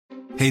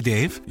Hey,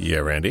 Dave. Yeah,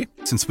 Randy.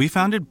 Since we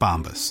founded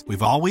Bombas,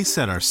 we've always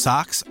said our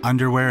socks,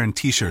 underwear, and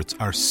T-shirts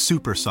are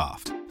super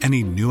soft.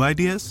 Any new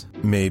ideas?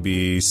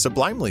 Maybe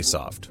sublimely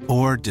soft.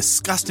 Or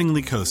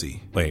disgustingly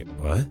cozy. Wait,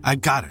 what? I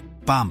got it.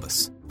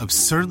 Bombas.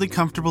 Absurdly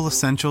comfortable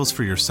essentials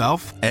for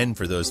yourself and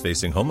for those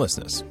facing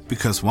homelessness.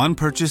 Because one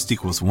purchased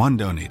equals one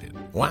donated.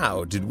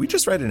 Wow, did we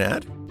just write an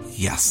ad?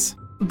 Yes.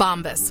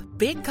 Bombas.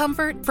 Big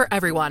comfort for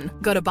everyone.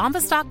 Go to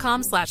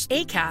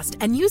bombas.com/ACAST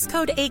and use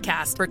code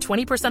ACAST for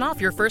 20%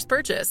 off your first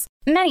purchase.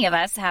 Many of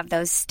us have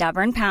those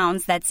stubborn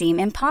pounds that seem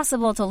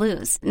impossible to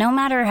lose, no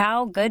matter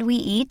how good we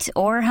eat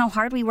or how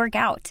hard we work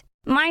out.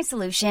 My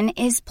solution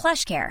is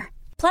PlushCare.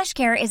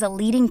 PlushCare is a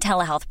leading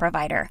telehealth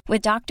provider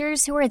with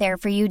doctors who are there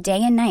for you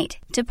day and night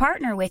to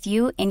partner with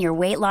you in your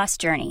weight loss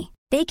journey.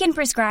 They can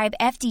prescribe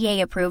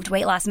FDA-approved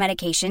weight loss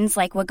medications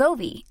like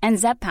Wegovy and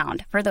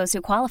Zepbound for those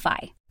who qualify.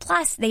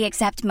 Plus, they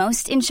accept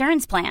most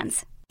insurance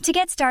plans. To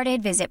get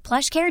started, visit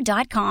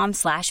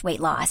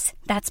plushcare.com/weightloss.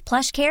 That's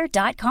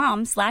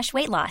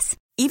plushcare.com/weightloss.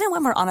 Even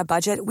when we're on a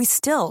budget, we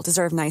still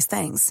deserve nice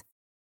things.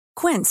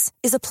 Quince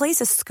is a place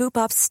to scoop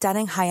up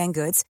stunning high-end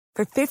goods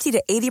for 50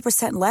 to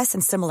 80% less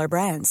than similar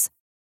brands.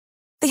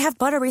 They have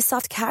buttery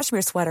soft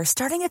cashmere sweaters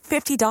starting at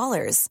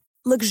 $50,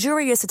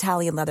 luxurious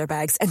Italian leather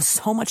bags, and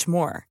so much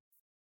more.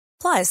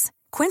 Plus,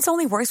 Quince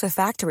only works with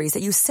factories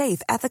that use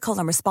safe, ethical,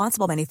 and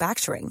responsible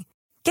manufacturing.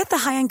 Get the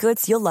high-end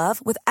goods you'll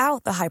love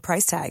without the high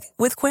price tag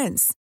with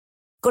Quince.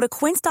 Go to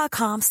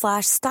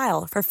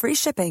quince.com/style for free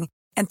shipping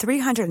and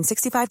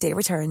 365-day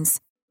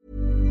returns.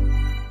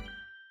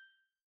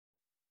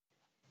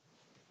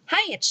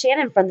 Hi, it's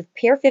Shannon from the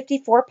Pier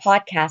 54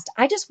 podcast.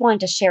 I just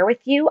wanted to share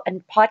with you a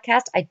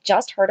podcast I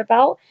just heard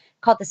about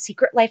called The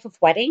Secret Life of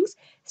Weddings.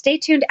 Stay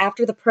tuned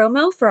after the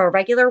promo for a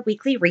regular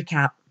weekly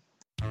recap.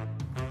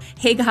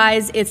 Hey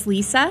guys, it's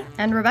Lisa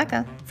and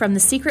Rebecca from the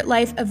Secret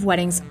Life of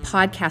Weddings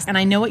podcast. And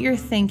I know what you're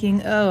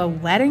thinking, oh, a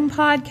wedding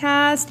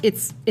podcast?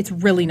 It's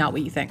really not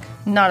what you think.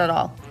 Not at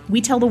all.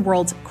 We tell the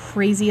world's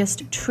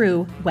craziest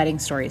true wedding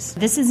stories.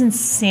 This is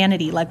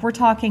insanity. Like, we're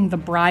talking the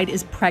bride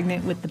is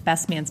pregnant with the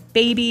best man's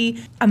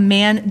baby. A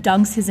man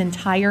dunks his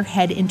entire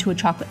head into a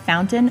chocolate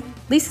fountain.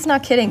 Lisa's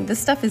not kidding. This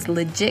stuff is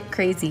legit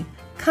crazy.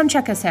 Come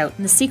check us out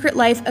in the Secret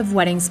Life of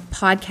Weddings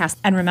podcast.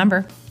 And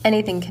remember,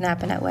 anything can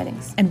happen at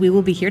weddings. And we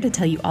will be here to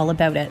tell you all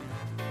about it.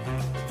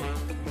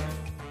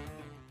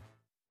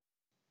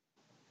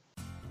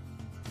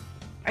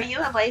 Are you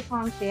a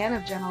lifelong fan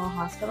of General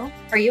Hospital?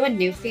 Are you a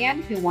new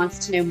fan who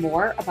wants to know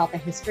more about the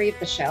history of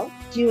the show?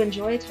 Do you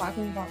enjoy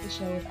talking about the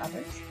show with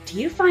others? Do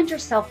you find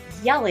yourself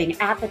yelling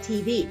at the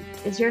TV?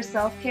 Is your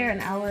self-care an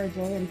hour a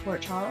day in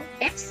Port Charles?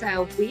 If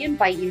so, we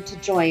invite you to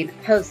join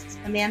hosts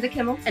Amanda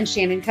Kimmel and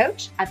Shannon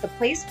Coach at the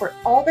place where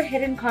all the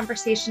hidden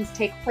conversations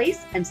take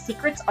place and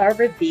secrets are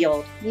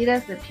revealed. Meet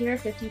us at Pier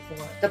 54,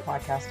 the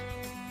podcast.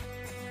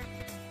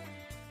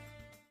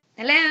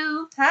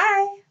 Hello.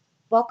 Hi.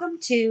 Welcome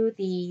to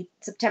the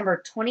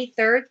September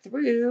 23rd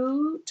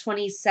through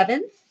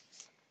 27th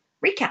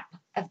recap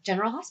of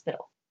General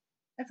Hospital.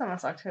 It's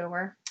almost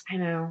October. I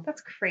know.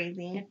 That's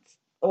crazy.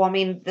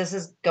 This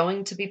is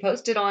going to be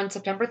posted on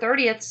September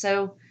 30th,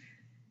 so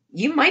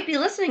you might be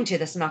listening to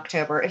this in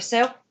October. If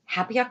so,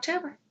 happy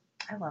October.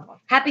 I love October.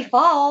 Happy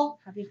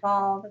fall. Happy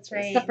fall. That's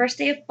right. It's the first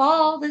day of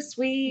fall this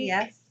week.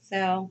 Yes.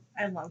 So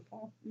I love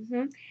fall.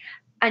 Mm-hmm.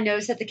 I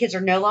noticed that the kids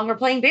are no longer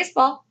playing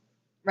baseball.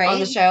 Right.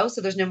 On the show,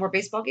 so there's no more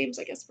baseball games.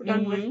 I guess we're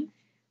done with the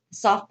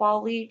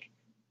softball league.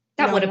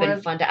 That would have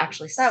been fun to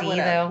actually see,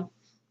 though.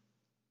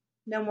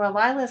 No more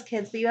Lila's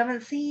kids, but you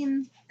haven't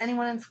seen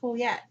anyone in school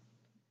yet,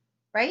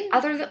 right?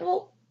 Other than,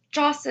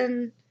 Joss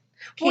and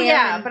Cam. Well,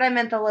 yeah, but I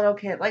meant the little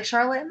kid, like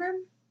Charlotte and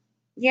them.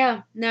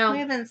 Yeah, no. We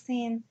haven't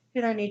seen who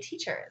their new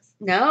teacher is.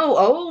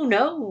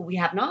 No, we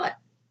have not.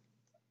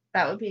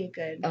 That would be a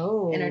good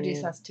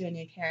introduce us to a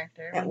new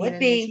character. That would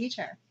be a new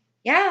teacher.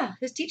 Yeah,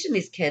 who's teaching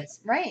these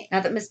kids? Right. Now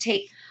that Miss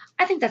Tate,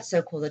 I think that's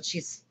so cool that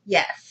she's...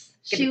 Yes.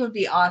 She would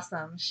be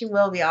awesome. She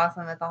will be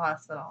awesome at the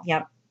hospital.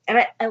 Yep.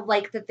 And I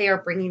like that they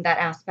are bringing that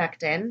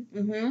aspect in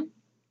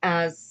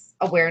as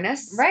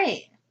awareness.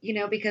 Right.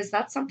 Because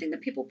that's something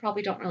that people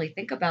probably don't really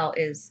think about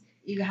is...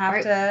 You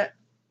have to,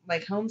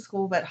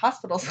 homeschool, but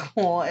hospital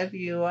school if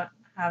you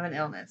have an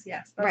illness.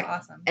 Yes, that's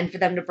awesome. And for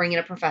them to bring in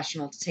a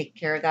professional to take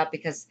care of that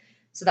because...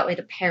 So that way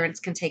the parents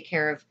can take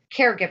care of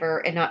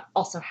caregiver and not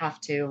also have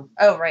to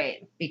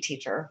be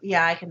teacher.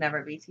 Yeah, I could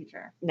never be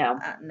teacher. No.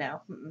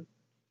 No. Mm-mm.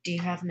 Do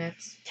you have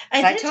notes?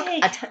 I took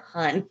a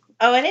ton.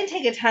 Oh, I didn't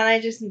take a ton.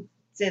 I just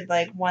did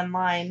one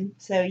line.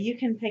 So you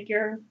can pick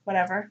your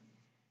whatever.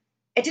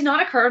 It did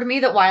not occur to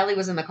me that Wiley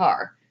was in the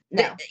car.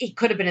 No. He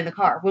could have been in the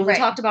car. When we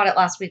talked about it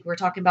last week, we were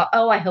talking about,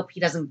 I hope he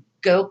doesn't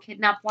go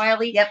kidnap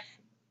Wiley. Yep.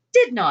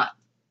 Did not.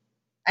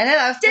 I know,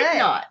 that was good. Did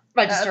not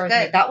register with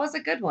me. That was a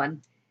good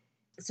one.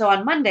 So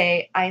on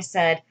Monday, I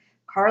said,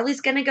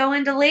 Carly's going to go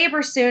into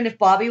labor soon if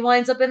Bobby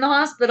winds up in the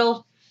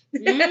hospital.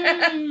 See,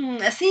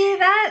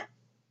 that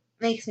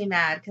makes me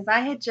mad because I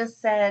had just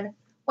said,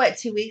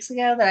 2 weeks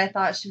ago that I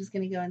thought she was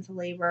going to go into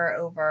labor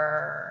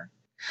over...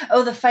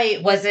 Oh, the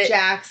fight with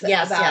Jax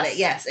about it.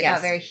 Yes, it got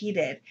very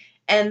heated.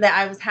 And that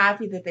I was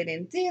happy that they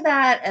didn't do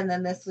that. And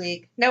then this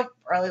week, nope,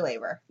 early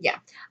labor. Yeah.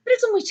 But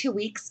it's only 2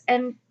 weeks.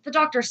 And the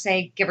doctors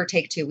say give or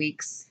take 2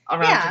 weeks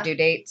around her due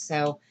date.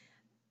 So,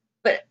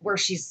 but where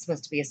she's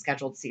supposed to be a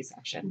scheduled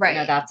C-section. Right. You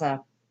know, that's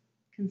a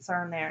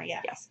concern there. Yeah.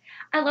 yes.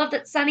 I love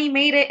that Sunny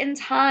made it in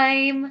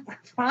time.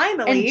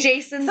 Finally. And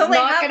Jason's So they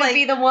not have, going to like,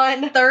 be the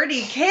one.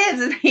 30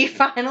 kids and he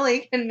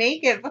finally can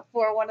make it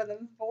before one of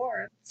them's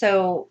born.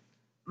 So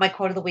my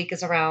quote of the week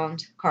is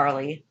around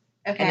Carly.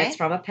 Okay. And it's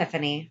from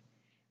Epiphany.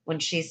 When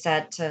she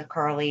said to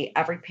Carly,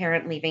 every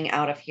parent leaving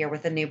out of here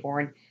with a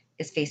newborn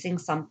is facing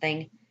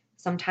something.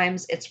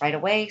 Sometimes it's right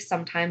away.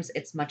 Sometimes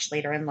it's much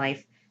later in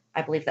life.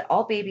 I believe that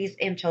all babies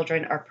and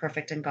children are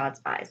perfect in God's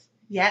eyes.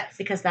 Yes.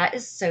 Because that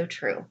is so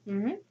true.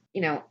 Mm-hmm.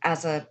 You know,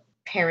 as a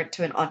parent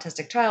to an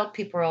autistic child,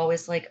 people are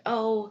always like,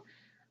 oh,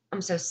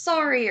 I'm so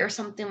sorry or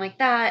something like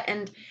that.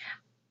 And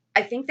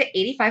I think that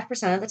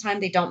 85% of the time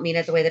they don't mean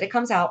it the way that it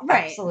comes out.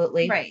 Right.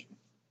 Absolutely. Right.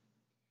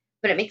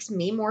 But it makes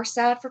me more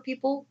sad for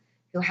people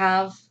who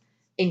have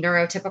a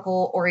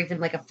neurotypical or even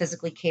like a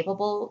physically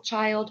capable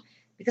child,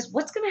 because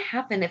what's going to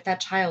happen if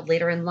that child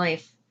later in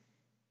life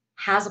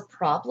has a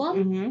problem?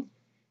 Mm-hmm.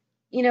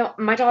 You know,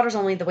 my daughter's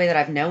only the way that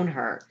I've known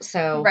her.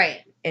 So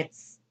Right.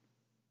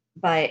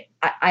 but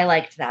I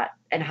liked that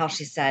and how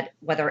she said,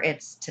 whether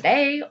it's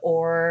today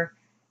or,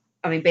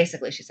 I mean,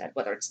 basically she said,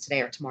 whether it's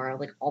today or tomorrow,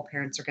 like all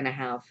parents are going to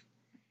have.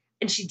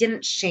 And she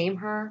didn't shame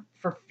her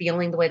for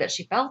feeling the way that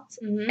she felt.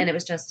 Mm-hmm. And it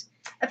was just.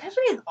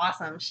 Epiphany is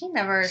awesome. She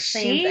never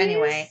sings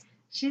anyway.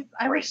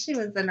 I wish she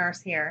was the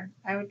nurse here.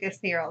 I would go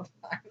see her all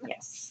the time.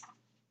 Yes.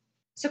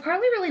 So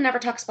Carly really never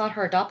talks about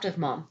her adoptive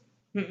mom.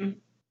 Mm-mm.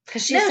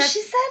 Because she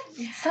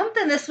said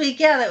something this week.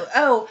 Yeah.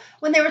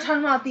 When they were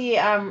talking about the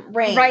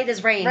rain. Right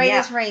as rain. Right yeah.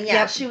 as rain. Yeah.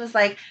 Yep. She was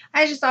like,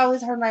 I just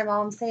always heard my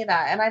mom say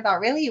that. And I thought,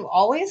 really? You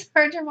always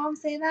heard your mom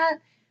say that?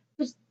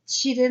 But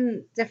she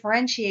didn't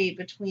differentiate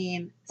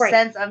between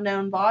sense of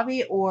known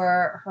Bobby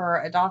or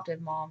her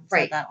adoptive mom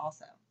said that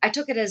also. I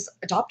took it as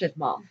adoptive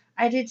mom.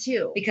 I did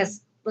too.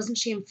 Because wasn't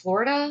she in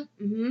Florida?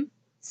 Mm-hmm.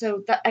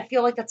 So I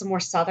feel like that's a more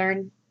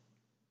southern.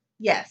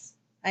 Yes.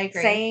 I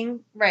agree. Saying.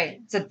 Right.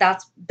 So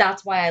that's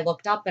why I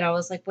looked up and I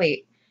was like,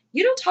 wait,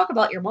 you don't talk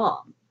about your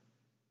mom.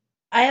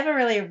 I have a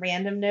really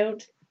random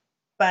note,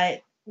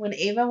 but when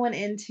Ava went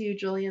into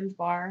Julian's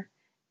bar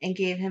and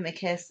gave him a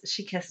kiss,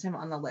 she kissed him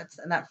on the lips,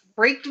 and that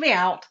freaked me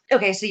out.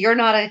 Okay, so you're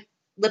not a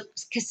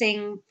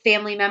lip-kissing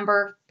family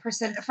member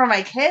person? For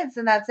my kids,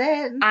 and that's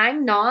it.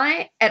 I'm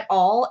not at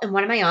all, and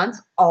one of my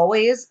aunts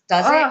always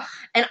does it,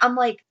 and I'm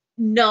like,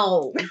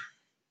 no,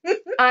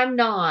 I'm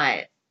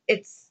not.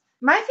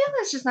 My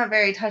family's just not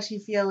very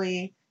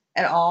touchy-feely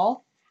at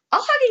all.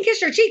 I'll hug and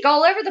kiss your cheek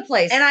all over the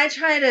place. And I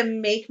try to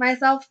make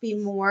myself be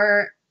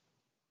more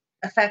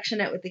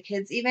affectionate with the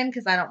kids even,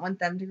 because I don't want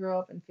them to grow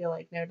up and feel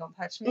like, no, don't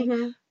touch me.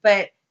 Mm-hmm.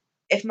 But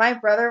if my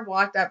brother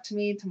walked up to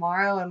me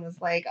tomorrow and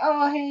was like,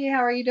 oh, hey,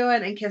 how are you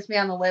doing? And kissed me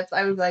on the lips,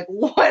 I would be like,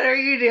 what are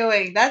you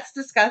doing? That's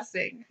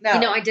disgusting. No. You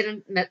know, I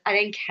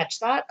didn't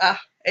catch that.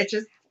 It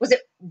just... Was it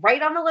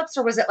right on the lips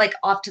or was it like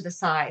off to the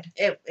side?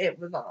 It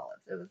was on the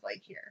lips. It was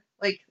like here.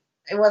 Like,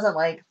 it wasn't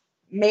like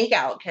make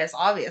out kiss,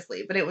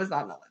 obviously, but it was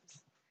on the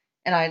lips.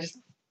 And I just,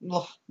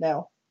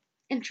 no.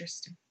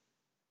 Interesting.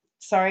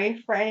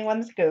 Sorry for anyone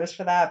that goes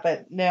for that,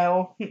 but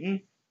no.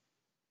 Mm-mm.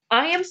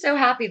 I am so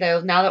happy, though,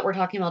 now that we're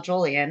talking about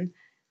Julian.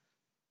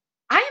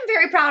 I am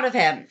very proud of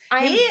him.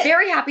 I am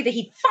very happy that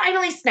he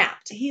finally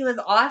snapped. He was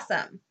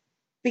awesome.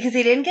 Because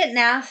he didn't get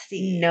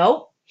nasty.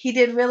 Nope. He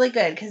did really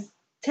good. Because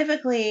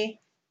typically,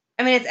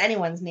 I mean, it's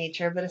anyone's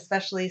nature, but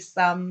especially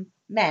some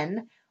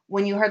men,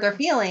 when you hurt their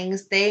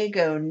feelings, they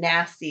go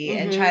nasty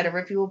and try to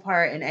rip you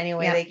apart in any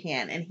way they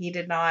can. And he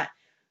did not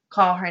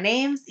call her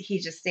names. He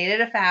just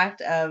stated a fact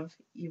of,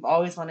 you've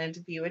always wanted to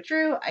be with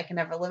Drew. I can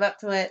never live up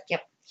to it.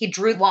 Yep. He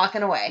drew.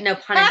 Walking away. No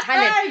pun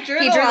intended. He drew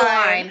the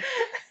line.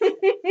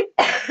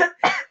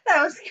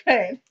 That was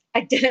good.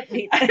 I didn't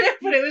mean that.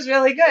 But it was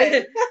really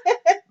good.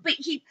 But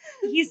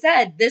he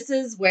said, this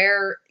is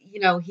where, you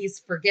know, he's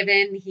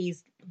forgiven. He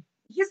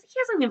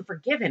hasn't even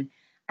forgiven.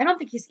 I don't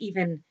think he's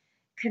even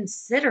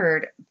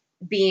considered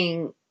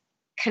being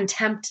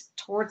contempt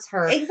towards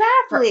her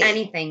for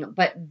anything,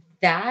 but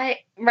that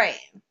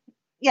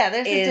yeah,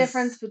 there's a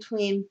difference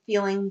between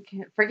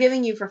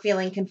forgiving you for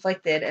feeling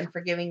conflicted and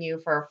forgiving you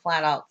for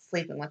flat out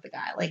sleeping with the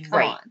guy. Like,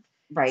 come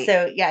on.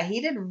 So yeah, he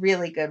did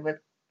really good with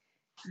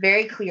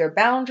very clear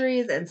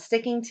boundaries and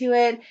sticking to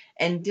it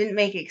and didn't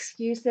make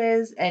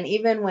excuses. And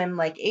even when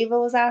like Ava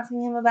was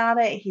asking him about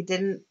it, he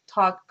didn't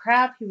talk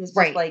crap. He was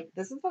just like,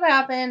 this is what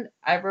happened.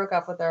 I broke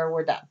up with her.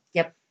 We're done.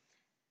 Yep.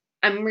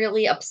 I'm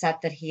really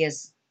upset that he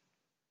is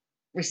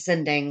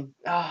rescinding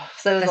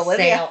so is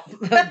Olivia.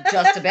 Sale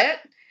just a bit.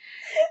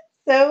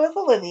 So is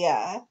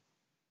Olivia.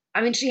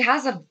 I mean, she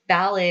has a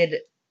valid...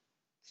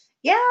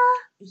 Yeah.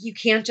 You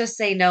can't just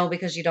say no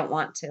because you don't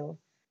want to.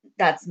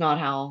 That's not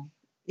how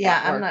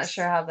I'm not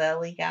sure how the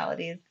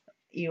legalities...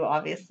 You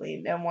obviously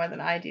know more than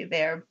I do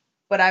there.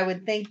 But I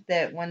would think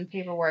that when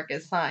paperwork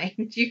is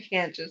signed, you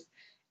can't just...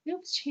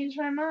 Oops, change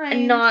my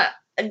mind.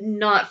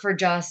 Not for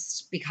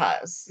just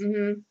because.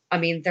 Mm-hmm. I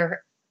mean,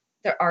 there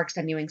there are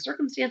extenuating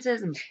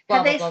circumstances and blah,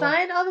 Had blah, they blah, blah.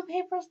 signed all the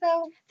papers,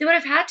 though? They would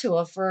have had to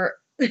have for,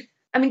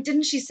 I mean,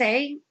 didn't she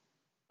say,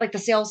 like, the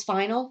sale's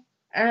final?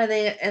 I don't know,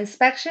 the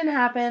inspection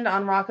happened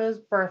on Rocco's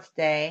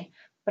birthday,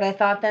 but I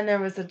thought then there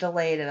was a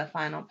delay to the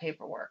final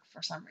paperwork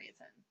for some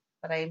reason,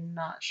 but I'm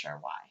not sure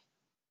why.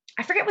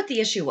 I forget what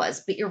the issue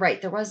was, but you're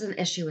right. There was an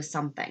issue with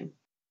something.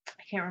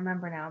 I can't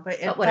remember now,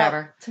 but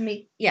whatever. To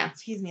me, yeah.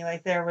 Excuse me,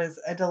 like there was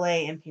a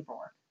delay in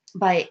paperwork.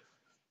 But,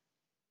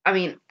 I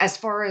mean, as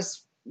far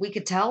as we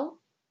could tell,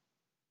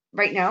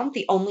 right now,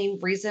 the only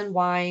reason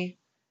why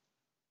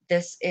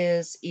this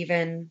is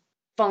even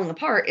falling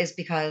apart is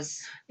because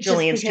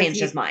Julian's changed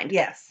his mind.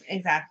 Yes,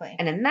 exactly.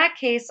 And in that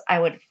case, I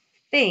would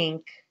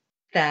think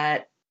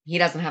that he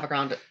doesn't have a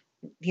ground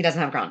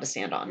to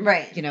stand on.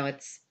 Right. You know,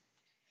 it's,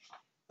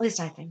 at least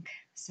I think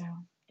so.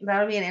 That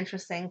would be an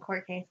interesting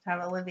court case to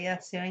have Olivia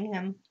suing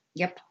him.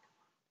 Yep.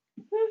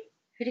 Mm-hmm.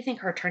 Who do you think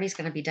her attorney's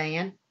going to be,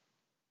 Diane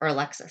or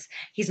Alexis?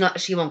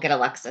 She won't get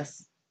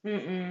Alexis.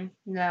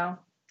 No.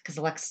 Because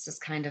Alexis is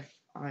kind of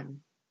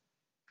on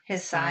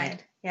his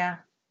side. Yeah.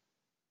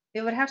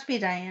 It would have to be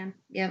Diane.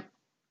 Yep.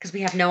 Because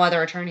we have no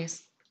other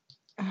attorneys.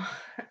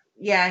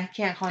 Yeah, I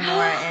can't call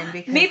Nora in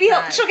because maybe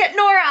she'll get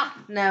Nora.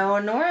 No,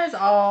 Nora's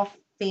all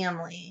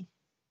family.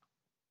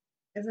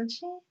 Isn't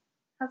she?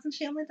 Hasn't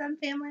she only done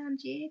family on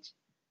GH?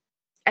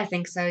 I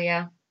think so,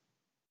 yeah.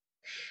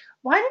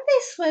 Why did they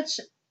switch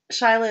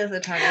Shiloh's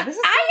attorney? This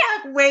is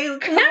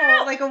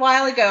like a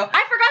while ago.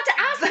 I forgot to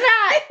ask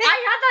that. I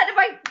had that in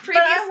my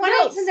previous I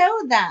wanted to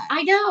know that.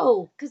 I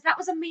know, because that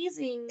was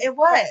amazing. It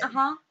was.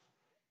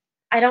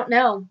 I don't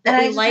know. And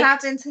I just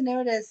happened to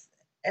notice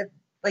at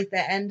like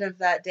the end of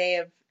that day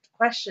of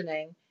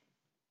questioning,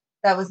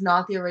 that was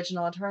not the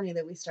original attorney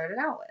that we started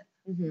out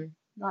with. Mm-hmm.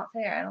 Not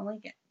fair. I don't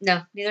like it.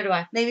 No, neither do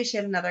I. Maybe she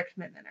had another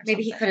commitment or something.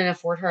 Maybe he couldn't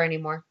afford her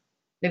anymore.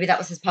 Maybe that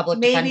was his public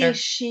defender. Maybe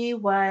she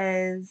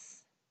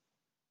was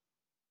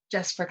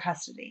just for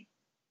custody.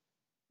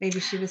 Maybe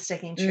she was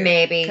sticking true.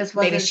 Maybe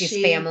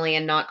she's family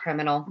and not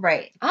criminal.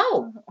 Right.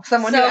 Oh.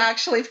 Someone who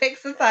actually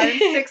picks a side and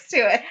sticks to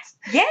it.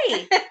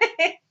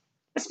 Yay.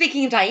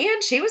 Speaking of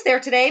Diane, she was there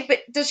today, but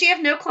does she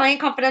have no client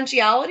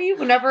confidentiality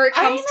whenever it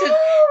comes to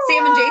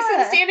Sam and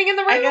Jason standing in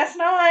the room? I guess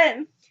not.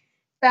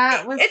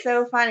 That was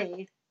so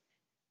funny.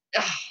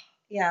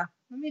 Yeah.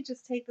 Let me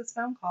just take this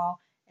phone call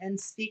and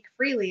speak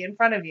freely in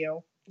front of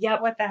you.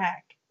 Yep. What the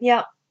heck?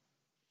 Yep.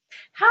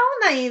 How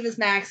naive is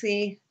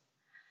Maxie?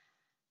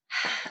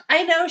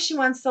 I know she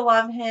wants to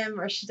love him,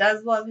 or she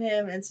does love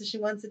him, and so she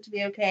wants it to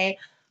be okay.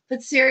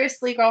 But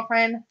seriously,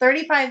 girlfriend,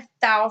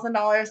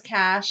 $35,000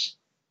 cash.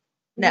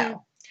 No. Mm-hmm.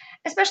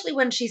 Especially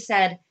when she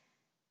said,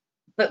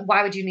 but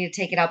why would you need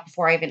to take it out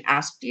before I even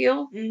asked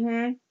you?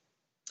 Mm-hmm.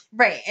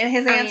 Right. And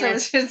his answer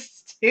was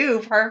just too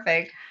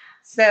perfect.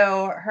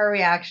 So her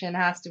reaction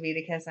has to be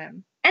to kiss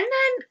him. And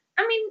then,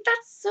 I mean,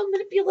 that's so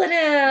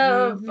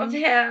manipulative of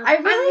him. I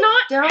really I'm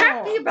not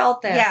happy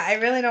about this. Yeah, I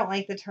really don't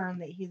like the turn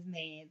that he's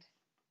made.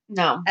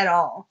 No. At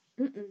all.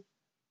 Mm-mm.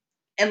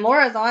 And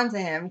Laura's on to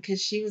him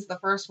because she was the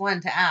first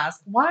one to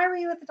ask, why were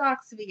you at the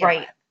docks to begin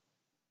with?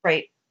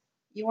 Right.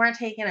 You weren't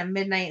taking a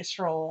midnight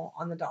stroll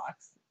on the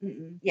docks.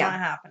 Not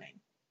happening.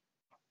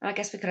 I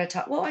guess we could have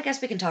talked. Well, I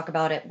guess we can talk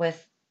about it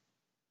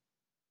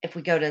if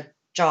we go to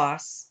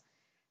Joss.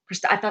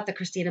 I thought that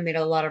Christina made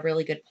a lot of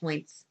really good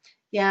points.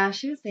 Yeah,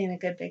 she was being a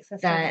good big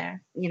sister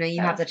there. You know,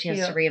 you have the chance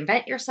to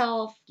reinvent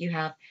yourself. You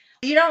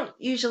don't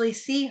usually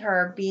see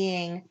her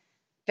being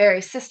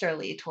very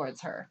sisterly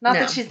towards her. Not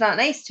that she's not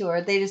nice to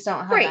her. They just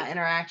don't have that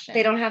interaction.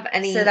 They don't have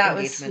any. So that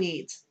was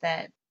sweet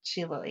that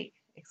she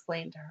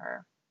explained to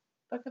her,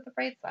 look at the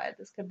bright side.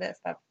 This could be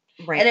stuff.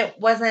 Right. And it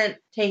wasn't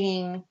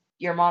taking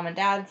your mom and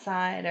dad's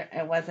side. Or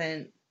it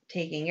wasn't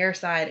taking your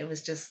side. It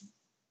was just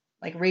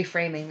like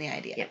reframing the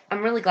idea. Yeah.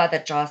 I'm really glad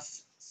that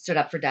Joss stood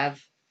up for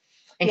Dev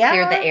and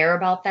cleared the air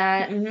about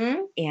that.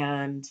 Mm-hmm.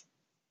 And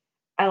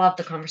I love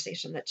the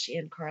conversation that she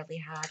and Carly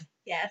had.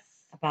 Yes.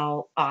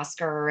 About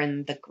Oscar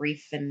and the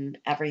grief and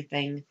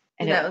everything.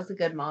 And that was a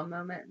good mom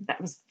moment.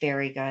 That was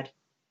very good.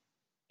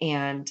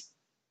 And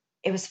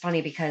it was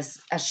funny because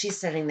as she's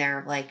sitting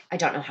there, like, I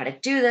don't know how to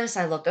do this.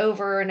 I look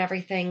over and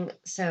everything.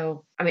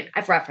 So, I mean,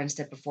 I've referenced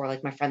it before,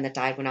 like my friend that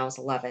died when I was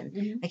 11.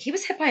 Mm-hmm. Like, he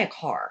was hit by a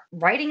car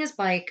riding his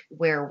bike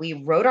where we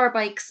rode our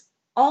bikes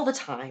all the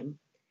time,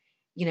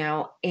 you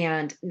know,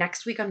 and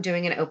next week I'm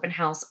doing an open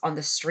house on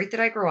the street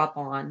that I grew up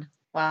on.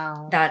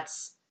 Wow.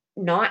 That's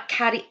not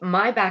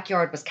my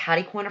backyard was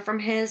catty corner from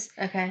his.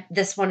 Okay.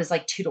 This one is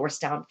like 2 doors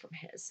down from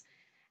his.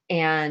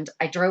 And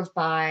I drove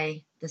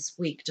by this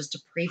week just to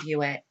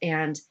preview it,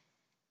 and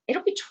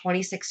it'll be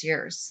 26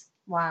 years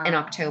in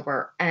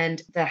October.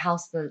 And the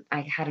house that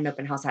I had an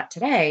open house at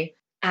today,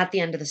 at the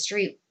end of the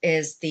street,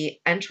 is the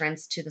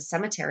entrance to the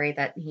cemetery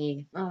that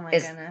he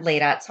is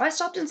laid at. So I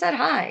stopped and said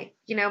hi,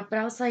 you know, but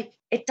I was like,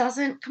 it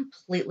doesn't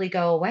completely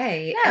go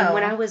away. No. And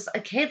when I was a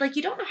kid, like,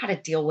 you don't know how to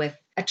deal with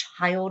a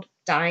child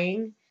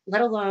dying,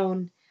 let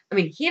alone, I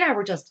mean, he and I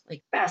were just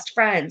like best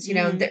friends, you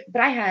know,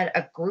 but I had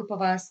a group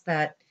of us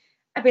that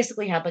I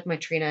basically had like my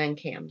Trina and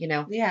Cam, you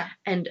know? Yeah.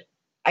 And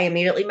I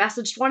immediately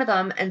messaged one of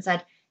them and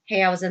said,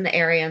 hey, I was in the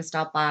area and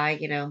stopped by,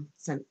 you know,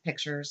 sent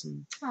pictures.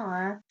 And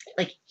Aww.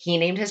 like, he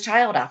named his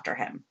child after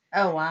him.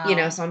 Oh, wow. You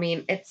know, so I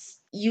mean,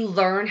 you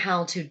learn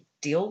how to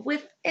deal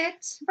with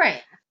it.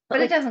 Right. But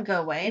like, it doesn't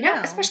go away. No,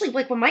 especially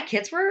like when my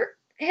kids were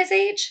his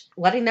age,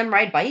 letting them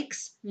ride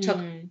bikes took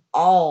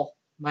all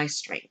my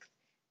strength,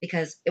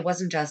 because it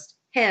wasn't just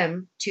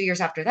him. 2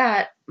 years after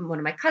that, one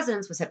of my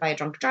cousins was hit by a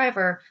drunk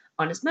driver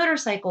on his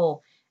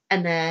motorcycle.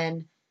 And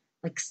then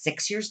like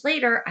 6 years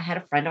later, I had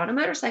a friend on a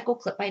motorcycle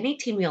clipped by an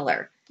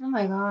 18-wheeler. Oh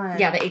my God.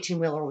 Yeah, the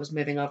 18-wheeler was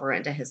moving over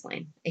into his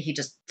lane.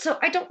 So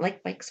I don't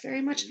like bikes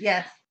very much.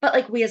 Yes. But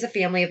like, we as a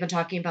family have been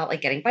talking about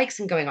like getting bikes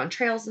and going on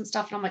trails and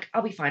stuff. And I'm like,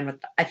 I'll be fine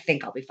with that. I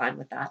think I'll be fine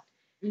with that.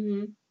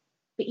 Mm-hmm.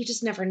 But you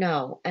just never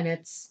know. And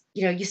it's,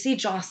 you know, you see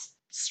Joss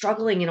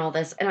struggling in all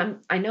this. And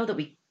I know that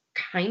we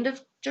kind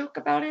of joke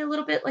about it a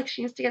little bit. Like,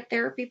 she needs to get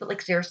therapy, but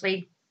like,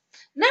 seriously.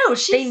 No,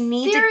 they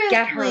need to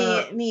get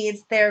her.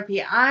 Needs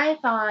therapy. I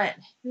thought,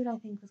 who did I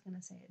think was going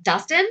to say it?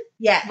 Dustin?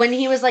 Yes. When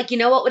he was like, you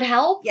know what would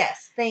help?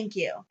 Yes, thank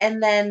you.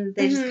 And then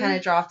they just kind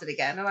of dropped it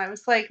again. And I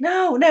was like,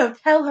 no,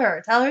 tell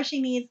her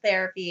she needs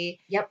therapy.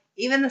 Yep.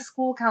 Even the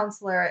school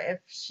counselor, if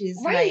she's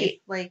nice,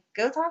 like,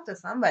 go talk to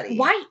somebody.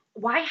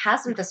 Why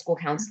hasn't the school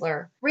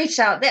counselor reached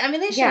out? They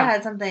should have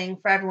had something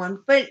for everyone.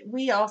 But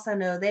we also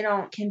know they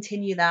don't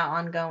continue that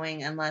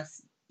ongoing unless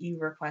you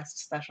request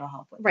special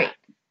help with that.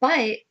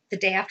 But the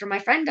day after my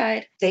friend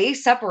died, they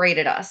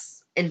separated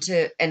us and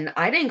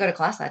I didn't go to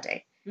class that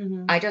day.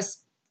 Mm-hmm.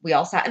 We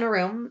all sat in a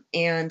room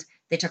and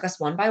they took us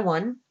one by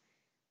one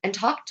and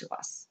talked to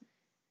us.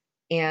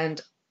 And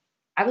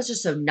I was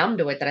just so numb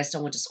to it that I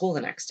still went to school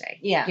the next day.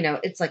 Yeah. You know,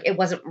 it's like, it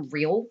wasn't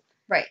real.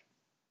 Right.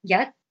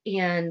 Yet.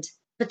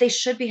 But they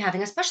should be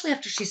having, especially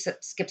after she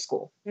skipped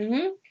school.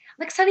 Mm-hmm.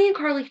 Like Sunny and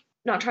Carly,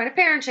 not trying to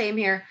parent shame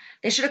here.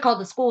 They should have called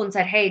the school and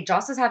said, hey,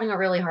 Joss is having a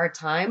really hard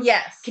time.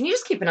 Yes. Can you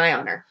just keep an eye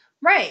on her?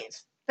 Right.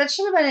 That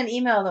should have been an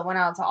email that went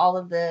out to all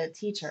of the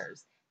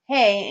teachers.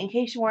 Hey, in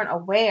case you weren't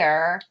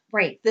aware,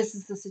 this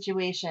is the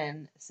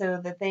situation,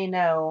 so that they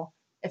know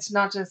it's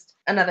not just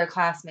another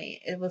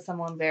classmate. It was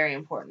someone very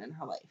important in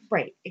her life.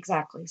 Right.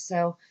 Exactly.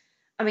 So,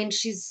 I mean,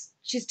 she's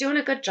doing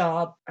a good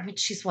job. I mean,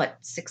 she's what,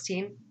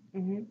 16?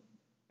 Mm-hmm.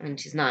 I mean,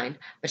 she's 9,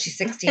 but she's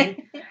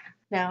 16.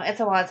 No, it's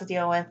a lot to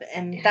deal with.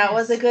 And that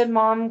was a good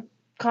mom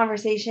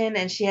conversation.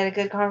 And she had a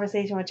good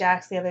conversation with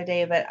Jax the other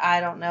day. But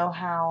I don't know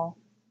how,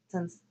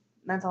 since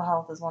mental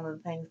health is one of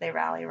the things they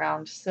rally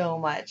around so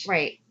much.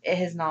 Right. It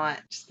has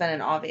not just been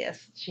an obvious.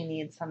 She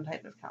needs some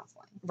type of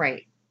counseling.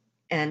 Right.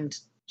 And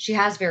she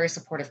has very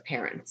supportive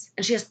parents.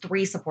 And she has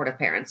 3 supportive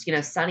parents. You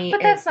know, Sunny.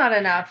 But that's not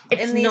enough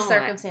in these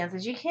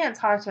circumstances. You can't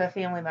talk to a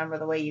family member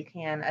the way you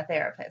can a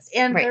therapist.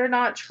 And they're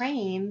not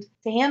trained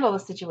to handle the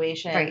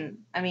situation. Right.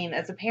 I mean,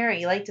 as a parent,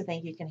 you like to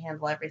think you can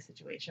handle every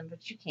situation,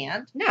 but you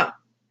can't. No.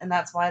 And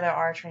that's why there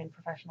are trained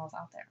professionals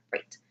out there.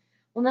 Right.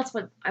 Well, that's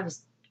what I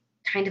was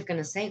kind of going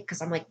to say,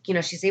 because I'm like, you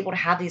know, she's able to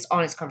have these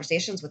honest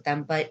conversations with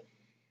them, but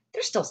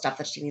there's still stuff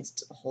that she needs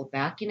to hold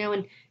back, you know.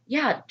 And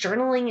yeah,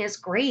 journaling is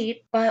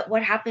great, but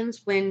what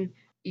happens when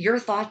your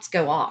thoughts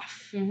go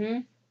off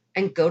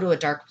and go to a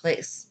dark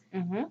place?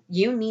 Mm-hmm.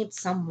 You need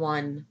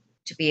someone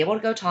to be able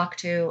to go talk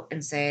to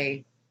and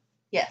say,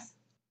 yes,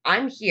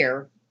 I'm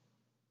here.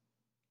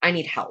 I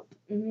need help,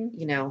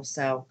 you know,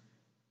 so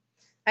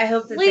I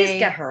hope that please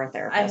get her a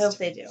therapist. I hope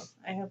they do.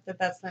 I hope that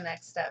that's the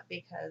next step,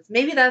 because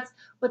maybe that's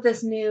what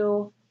this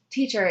new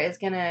teacher is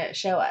going to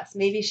show us.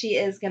 Maybe she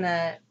is going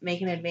to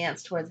make an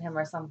advance towards him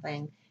or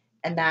something,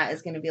 and that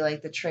is going to be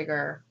like the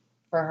trigger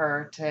for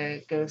her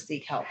to go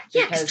seek help.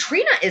 Yeah, because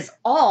Trina is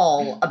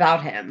all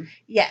about him.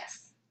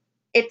 Yes.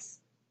 It's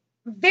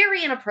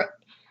very inappropriate.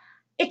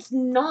 It's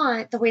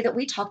not the way that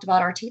we talked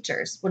about our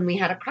teachers when we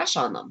had a crush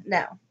on them.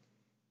 No.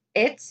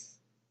 It's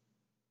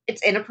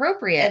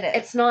inappropriate.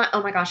 It's not,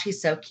 oh my gosh,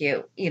 he's so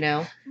cute, you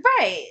know?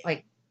 Right.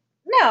 Like,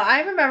 no,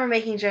 I remember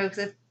making jokes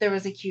if there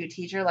was a cute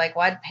teacher, like,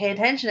 well, I'd pay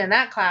attention in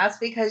that class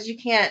because you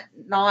can't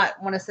not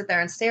want to sit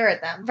there and stare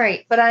at them.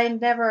 Right. But I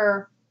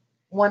never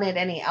wanted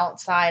any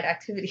outside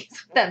activities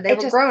with them. They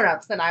were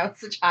grown-ups and I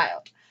was a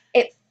child.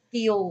 It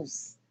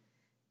feels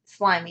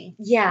slimy.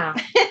 Yeah.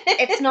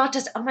 It's not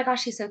just, oh my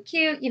gosh, he's so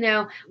cute, you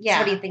know? Yeah. So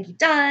what do you think he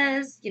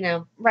does? You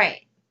know?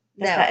 Right.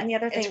 No, and the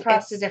other thing, it's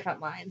crossed a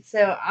different line.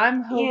 So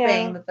I'm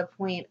hoping that the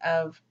point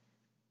of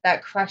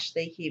that crush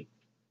they keep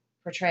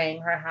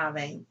portraying her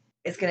having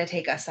is going to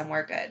take us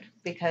somewhere good,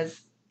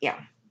 because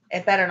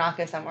it better not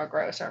go somewhere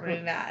gross or I'm going to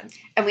be mad.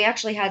 And we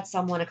actually had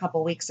someone a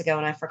couple weeks ago,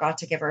 and I forgot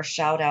to give her a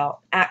shout out,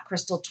 at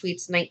Crystal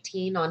Tweets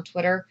 19 on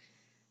Twitter,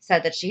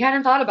 said that she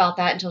hadn't thought about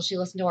that until she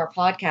listened to our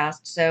podcast.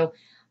 So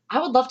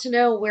I would love to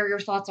know where your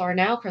thoughts are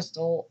now,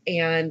 Crystal.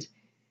 And,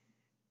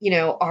 you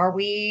know, are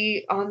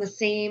we on the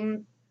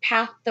same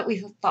path that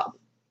we thought?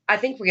 I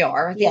think we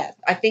are.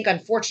 I think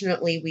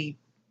unfortunately we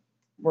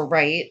were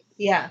right.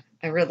 Yeah.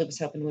 I really was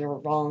hoping we were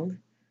wrong.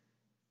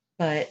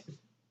 But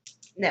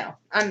no,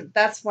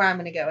 that's where I'm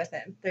going to go with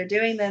it. They're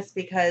doing this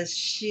because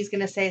she's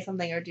going to say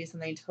something or do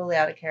something totally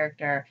out of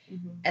character,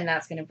 and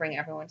that's going to bring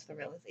everyone to the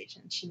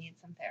realization she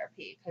needs some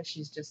therapy because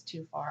she's just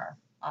too far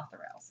off the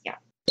rails. Yeah.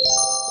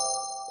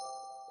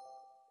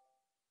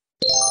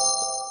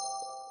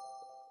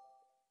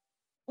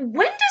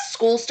 when does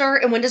school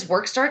start and when does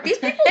work start? These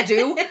people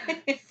do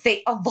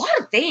a lot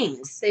of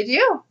things. They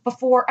do.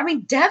 Before, I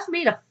mean, Dev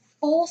made a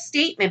full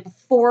statement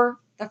before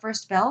the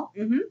first bell.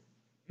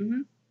 Mm-hmm.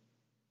 Mm-hmm.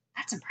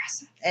 That's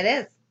impressive. It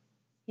is.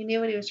 He knew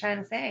what he was trying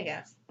to say, I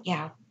guess.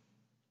 Yeah.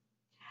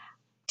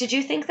 Did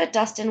you think that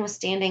Dustin was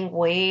standing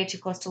way too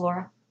close to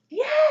Laura?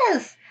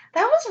 Yes.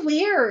 That was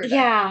weird.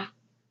 Yeah.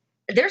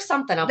 There's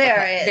something up there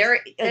with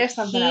it. Is. There's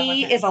something up with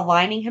it. He is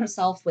aligning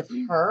himself with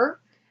her.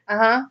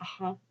 Uh-huh.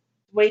 Uh-huh.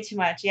 Way too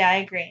much. Yeah, I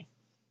agree.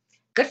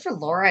 Good for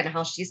Laura and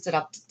how she stood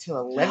up to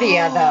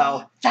Olivia,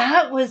 though.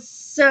 That was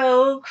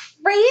so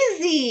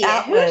crazy.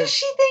 Who does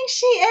she think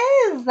she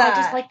is? I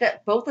just like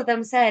that both of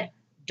them said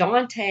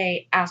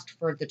Dante asked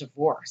for the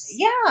divorce.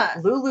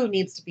 Yeah. Lulu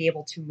needs to be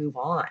able to move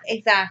on.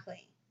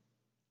 Exactly.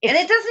 And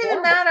it doesn't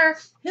even matter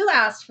who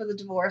asked for the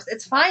divorce.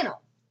 It's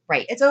final.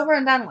 Right. It's over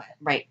and done with.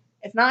 Right.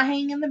 It's not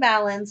hanging in the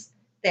balance.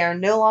 They are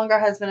no longer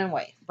husband and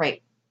wife.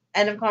 Right.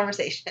 End of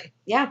conversation.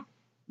 Yeah.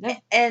 No.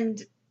 And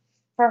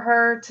for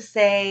her to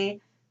say,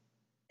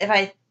 if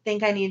I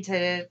think I need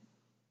to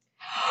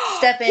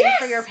step in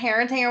for your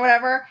parenting or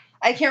whatever,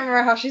 I can't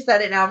remember how she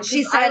said it now.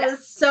 She said, I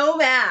was so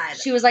mad.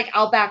 She was like,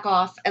 I'll back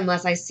off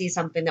unless I see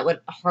something that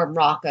would harm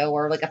Rocco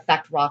or like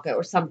affect Rocco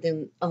or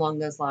something along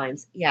those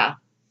lines. Yeah.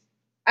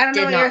 I don't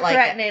know what you're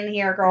threatening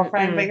here,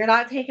 girlfriend, but you're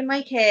not taking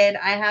my kid.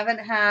 I haven't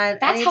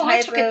had That's how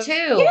I took it too.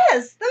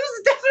 Yes, that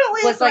was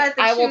definitely a threat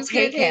that I she will was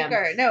take him.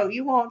 Her. No,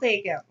 you won't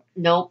take him.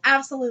 Nope.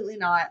 Absolutely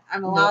not.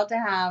 I'm allowed to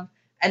have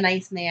a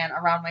nice man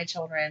around my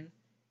children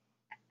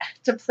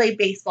to play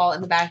baseball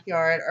in the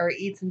backyard or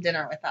eat some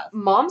dinner with us.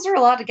 Moms are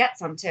allowed to get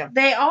some too.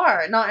 They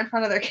are, not in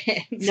front of their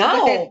kids.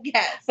 No.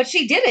 Yes. But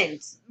she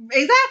didn't.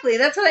 Exactly.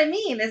 That's what I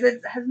mean, is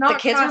it has not the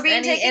kids crossed were being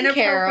any taken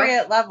care of.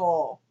 inappropriate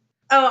level.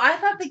 Oh, I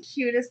thought the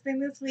cutest thing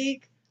this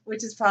week,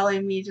 which is probably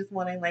me just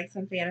wanting like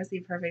some fantasy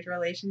perfect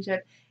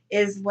relationship,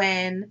 is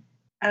when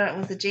I don't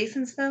know, was it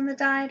Jason's phone that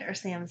died or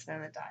Sam's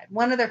phone that died?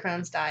 One of their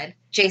phones died.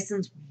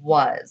 Jason's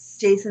was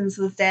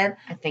dead?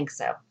 I think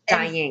so.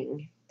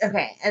 Dying.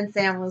 Okay. And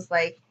Sam was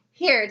like,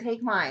 here,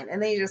 take mine.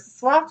 And they just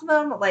swapped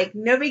them, like,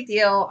 no big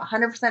deal,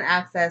 100%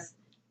 access,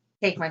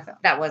 take my phone.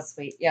 That was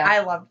sweet, yeah.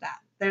 I loved that.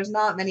 There's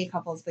not many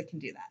couples that can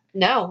do that.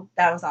 No.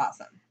 That was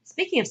awesome.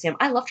 Speaking of Sam,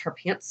 I loved her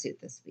pantsuit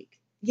this week.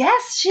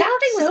 Yes, she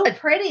looked so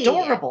pretty.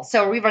 Adorable.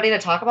 So are we ready to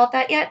talk about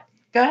that yet?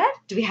 Go ahead.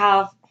 Do we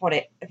have... Hold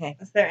it. Okay.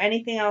 Is there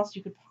anything else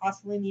you could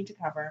possibly need to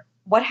cover?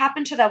 What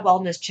happened to that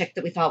wellness chick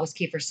that we thought was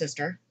Kiefer's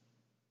sister?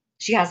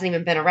 She hasn't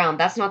even been around.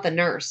 That's not the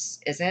nurse,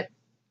 is it?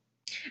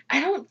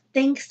 I don't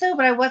think so,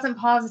 but I wasn't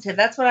positive.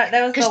 That was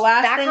the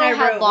last thing I wrote.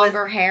 Had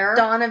longer hair.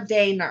 Dawn of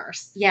Day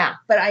nurse. Yeah.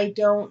 But I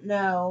don't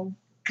know.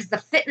 Because the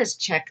fitness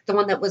chick, the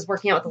one that was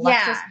working out with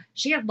Alexis,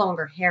 she had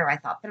longer hair, I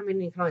thought. But I mean,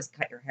 you can always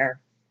cut your hair.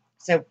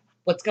 So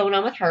what's going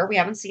on with her? We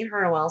haven't seen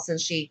her in a while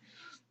since she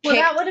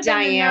kicked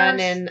Diane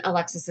and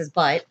Alexis's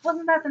butt.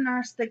 Wasn't that the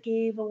nurse that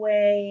gave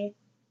away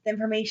the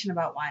information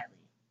about Wiley?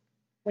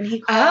 When he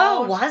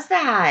called. Oh, was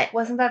that?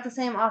 Wasn't that the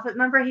same office?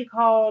 Remember he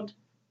called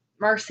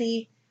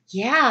Mercy?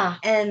 Yeah.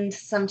 And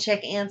some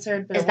chick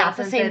answered, but is that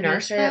the same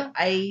nurse?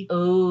 I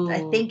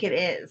think it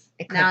is.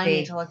 It could now be. I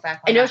need to look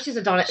back. I know she's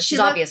a Donna. She's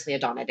obviously a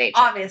Donna Day.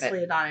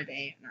 Obviously a Donna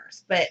Day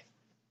nurse, but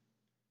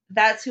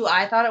that's who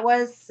I thought it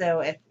was. So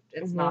if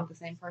it's not the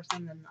same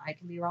person, then I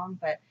can be wrong.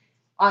 But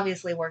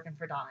obviously working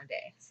for Donna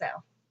Day. So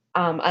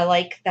I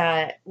like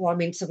that. Well, I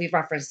mean, so we've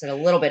referenced it a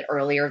little bit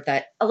earlier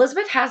that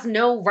Elizabeth has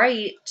no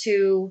right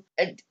to,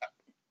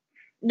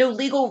 no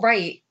legal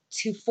right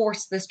to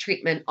force this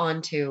treatment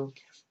onto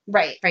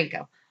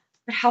Franco.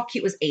 But how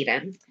cute was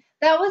Aiden?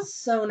 That was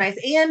so nice.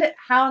 And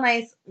how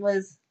nice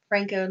was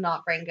Franco,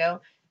 not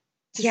Franco,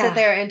 to sit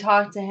there and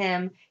talk to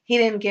him. He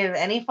didn't give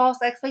any false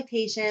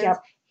expectations.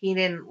 Yep. He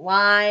didn't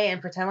lie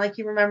and pretend like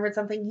he remembered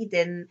something he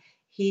didn't.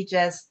 He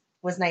just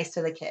was nice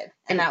to the kid.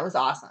 And that was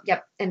awesome.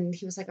 Yep. And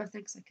he was like, oh,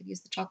 thanks. I could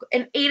use the chocolate.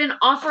 And Aiden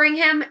offering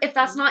him, if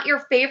that's not your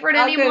favorite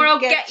anymore, I'll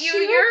get you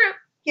your...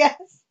 Yes.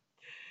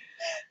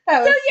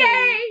 So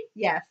yay!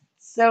 Yes.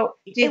 So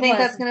do you think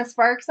that's going to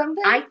spark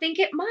something? I think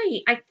it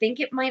might. I think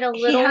it might a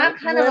little. He had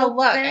kind of a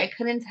look. Bit. I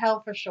couldn't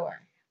tell for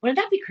sure. Wouldn't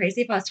that be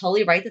crazy if I was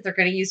totally right that they're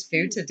going to use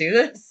food to do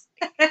this?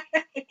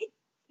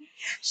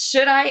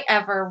 Should I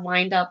ever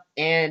wind up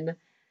in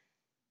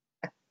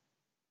an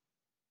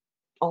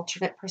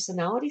alternate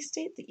personality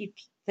state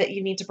that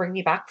you need to bring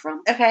me back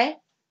from? Okay.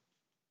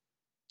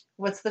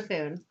 What's the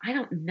food? I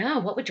don't know.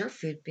 What would your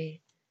food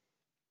be?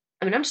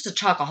 I mean, I'm just a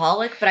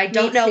chocoholic, but I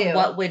don't know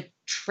what would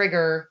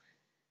trigger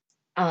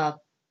a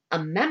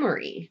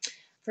memory.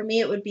 For me,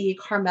 it would be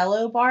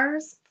Carmelo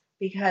bars,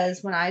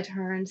 because when I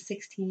turned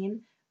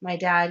 16, my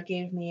dad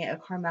gave me a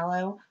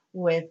Carmelo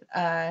with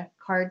a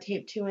card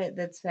taped to it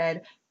that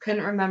said,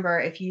 couldn't remember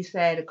if you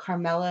said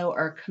Carmelo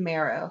or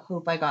Camaro.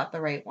 Hope I got the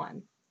right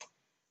one.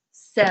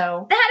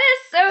 So that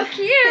is so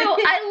cute.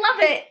 I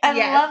love it.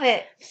 I love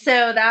it. So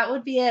that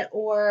would be it.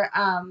 Or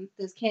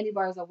those candy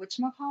bars are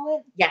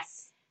whatchamacallit?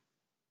 Yes.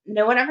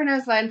 No one ever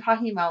knows what I'm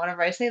talking about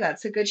whenever I say that.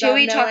 It's a good job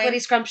chewy,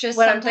 chocolatey, scrumptious,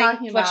 what something. I'm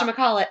talking about.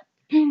 Whatchamacallit.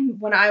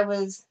 When I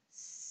was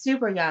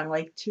super young,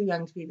 like too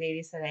young to be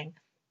babysitting,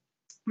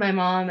 my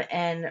mom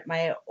and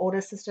my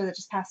oldest sister that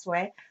just passed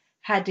away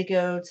had to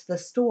go to the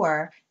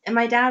store, and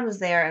my dad was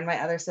there and my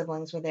other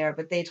siblings were there,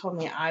 but they told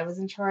me I was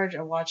in charge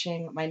of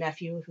watching my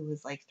nephew, who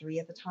was like 3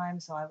 at the time,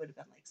 so I would have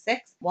been like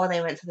 6, while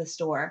they went to the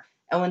store.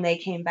 And when they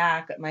came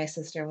back, my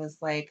sister was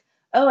like,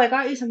 oh, I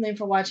got you something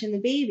for watching the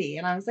baby.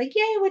 And I was like,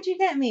 yay, what'd you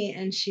get me?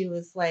 And she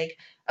was like,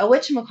 a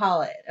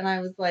whatchamacallit. And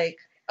I was like,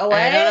 oh, what?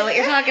 I don't know what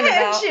you're talking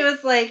about. And she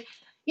was like,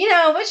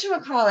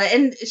 whatchamacallit.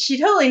 And she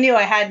totally knew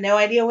I had no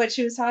idea what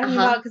she was talking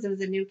about, because it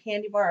was a new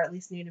candy bar, or at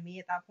least new to me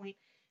at that point.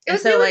 It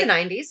was new in the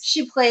 90s.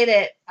 She played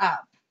it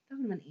up. That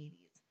would have been 80s.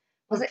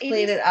 Was it 80s?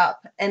 Played it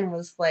up and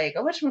was like, a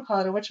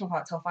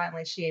whatchamacallit, till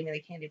finally she gave me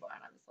the candy bar.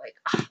 And I was like,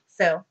 ah.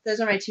 So those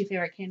are my 2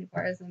 favorite candy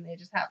bars, and they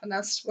just happen to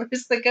have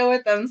stores that go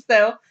with them.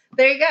 So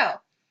there you go.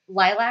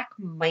 Lilac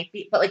might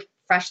be, but like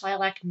fresh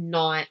lilac,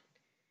 not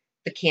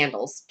the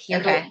candles.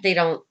 Okay. They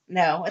don't.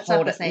 No, it's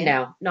not the same.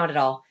 No, not at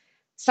all.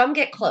 Some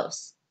get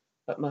close,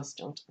 but most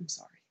don't. I'm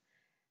sorry.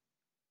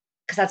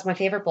 Because that's my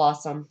favorite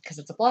blossom, because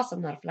it's a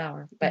blossom, not a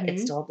flower, but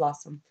it's still a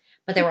blossom.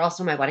 But they were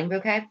also my wedding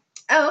bouquet.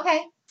 Oh,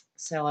 okay.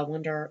 So I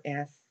wonder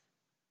if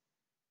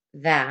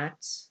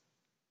that,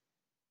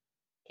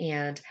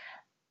 and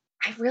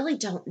I really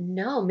don't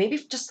know. Maybe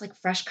just like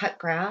fresh cut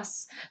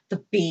grass,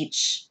 the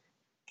beach.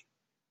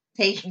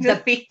 Taking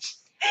the beach.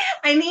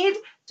 I need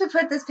to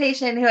put this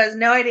patient who has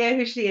no idea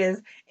who she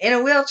is in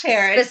a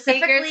wheelchair and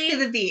take her to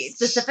the beach.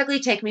 Specifically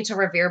take me to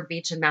Revere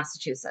Beach in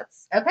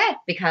Massachusetts. Okay.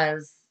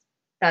 Because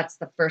that's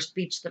the first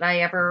beach that I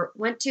ever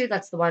went to.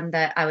 That's the one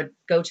that I would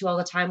go to all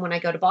the time when I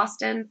go to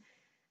Boston.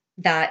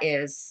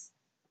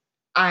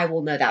 I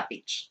will know that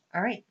beach.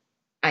 All right.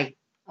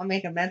 I'll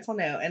make a mental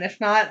note. And if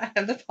not, I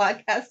have the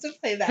podcast to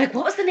play that. Like,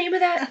 what was the name of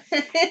that?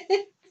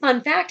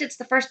 Fun fact, it's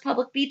the first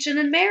public beach in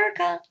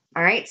America.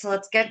 All right, so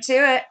let's get to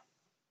it.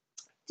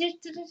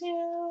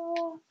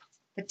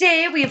 The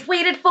day we've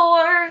waited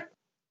for.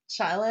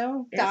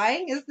 Shiloh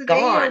dying is the gone.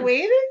 Day you're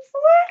waiting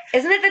for?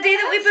 Isn't it the day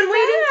that we've been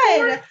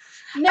waiting for?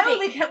 No,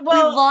 because,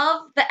 well, we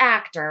love the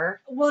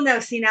actor. Well, no,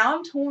 see, now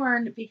I'm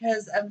torn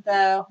because of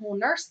the whole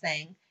nurse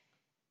thing.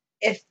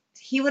 If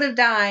he would have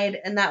died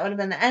and that would have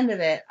been the end of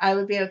it, I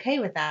would be okay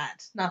with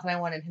that. Not that I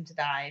wanted him to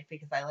die,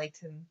 because I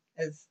liked him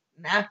as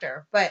an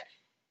actor, but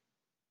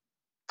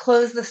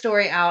close the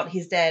story out.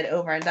 He's dead,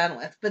 over and done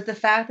with. But the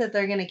fact that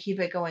they're going to keep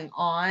it going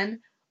on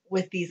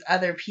with these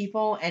other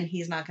people and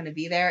he's not going to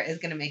be there is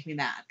going to make me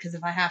mad. Because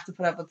if I have to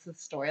put up with the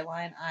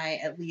storyline, I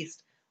at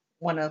least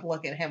want to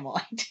look at him while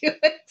I do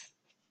it.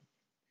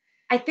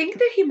 I think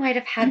that he might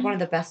have had one of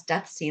the best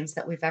death scenes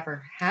that we've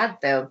ever had,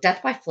 though.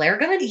 Death by flare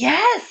gun?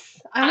 Yes!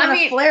 I want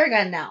a flare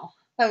gun now.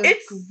 That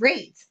was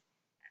great.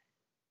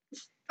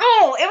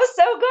 Oh, it was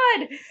so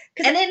good.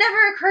 And it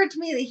never occurred to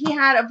me that he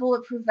had a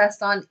bulletproof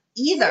vest on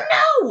either.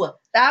 No!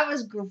 That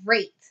was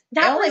great.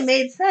 It only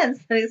made sense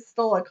that he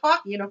stole a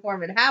cop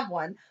uniform and have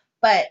one,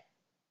 but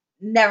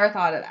never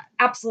thought of that.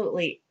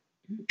 Absolutely.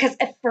 Because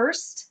at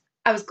first,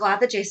 I was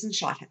glad that Jason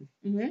shot him.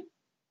 Mm-hmm.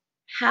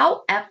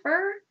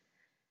 However,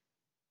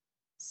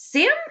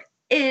 Sam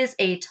is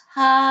a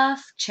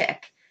tough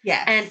chick.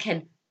 Yes. And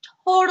can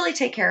totally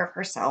take care of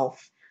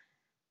herself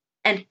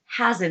and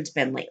hasn't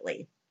been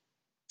lately.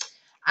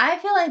 I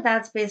feel like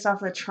that's based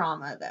off of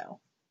trauma,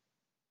 though.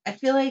 I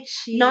feel like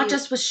she... Not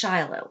just with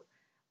Shiloh.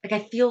 Like, I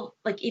feel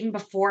like even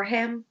before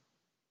him,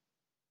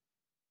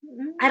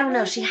 I don't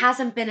know, she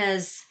hasn't been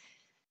as...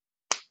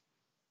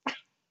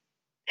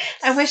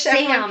 I wish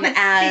everyone could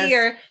see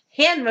your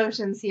hand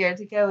motions here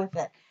to go with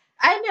it.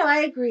 I know, I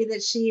agree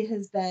that she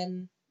has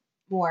been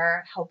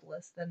more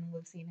helpless than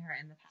we've seen her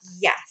in the past.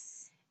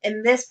 Yes.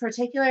 In this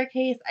particular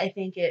case, I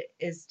think it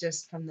is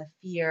just from the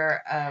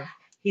fear of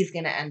he's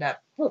going to end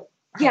up...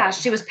 Yeah,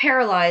 she was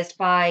paralyzed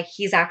by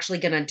he's actually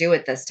going to do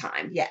it this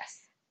time. Yes.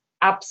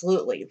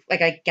 Absolutely.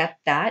 Like, I get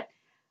that.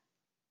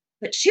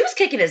 But she was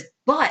kicking his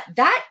butt.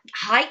 That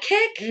high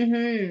kick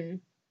in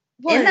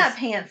that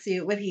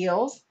pantsuit with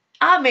heels.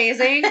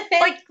 Amazing.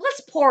 Like,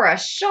 let's pour a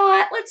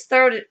shot. Let's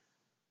throw it.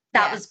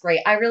 That was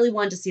great. I really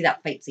wanted to see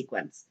that fight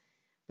sequence.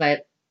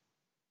 But,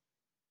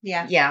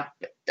 yeah.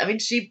 I mean,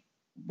 she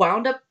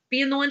wound up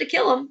being the one to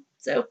kill him.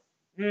 So...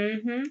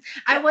 Mm-hmm.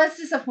 I was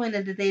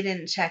disappointed that they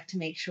didn't check to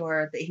make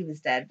sure that he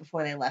was dead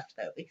before they left,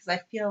 though, because I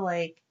feel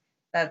like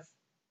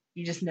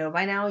you just know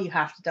by now, you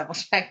have to double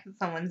check that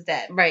someone's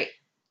dead. Right.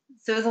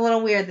 So it was a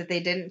little weird that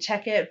they didn't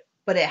check it,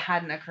 but it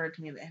hadn't occurred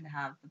to me that he'd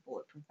have the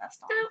bulletproof vest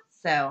on. No.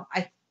 So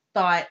I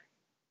thought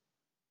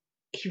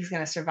he was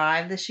going to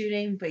survive the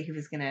shooting, but he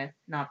was going to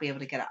not be able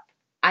to get up.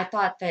 I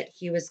thought that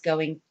they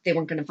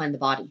weren't going to find the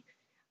body.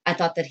 I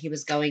thought that he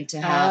was going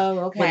to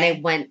have, when they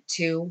went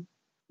to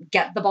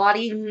get the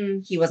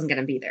body, he wasn't going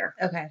to be there.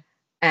 Okay.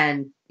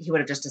 And he would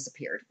have just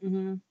disappeared.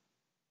 Mm-hmm.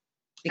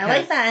 I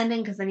like that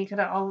ending because then you could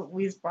have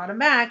always brought him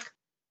back.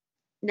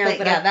 No,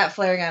 but that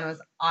flare gun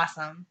was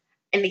awesome.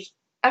 And he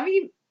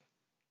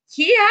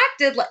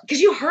acted like,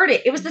 because you heard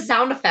it. It was the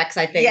sound effects,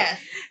 I think. Yes.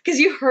 Because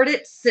you heard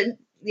it.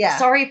 Yeah.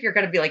 Sorry if you're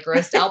going to be like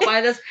grossed out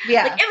by this.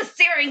 Yeah. Like, it was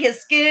searing his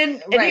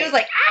skin. And he was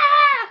like,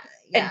 ah!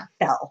 Yeah.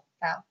 And fell.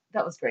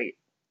 That was great.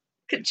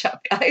 Good job,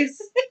 guys.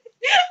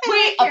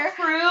 We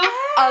approve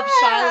of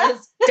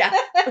Shiloh's death.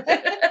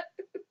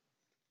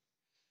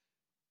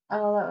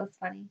 Oh, that was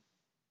funny.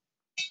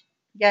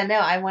 Yeah, no,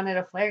 I wanted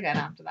a flare gun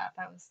after that.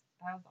 That was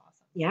awesome.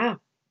 Yeah.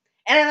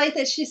 And I like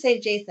that she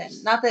saved Jason.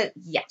 Not that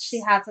yes,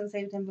 she hasn't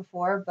saved him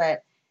before,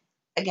 but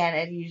again,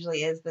 it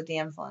usually is the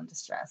damsel in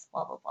distress,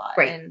 blah, blah, blah.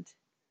 Right. And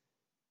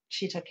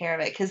she took care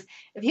of it. Because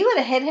if you would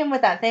have hit him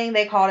with that thing,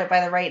 they called it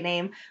by the right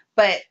name,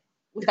 but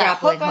with that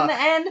hook on the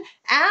end,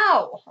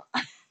 ow!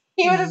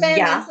 He would have been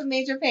in some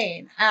major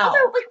pain. Ow.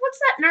 Although, like, what's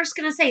that nurse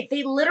going to say?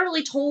 They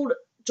literally told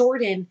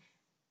Jordan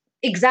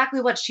exactly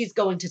what she's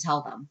going to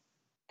tell them.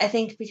 I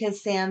think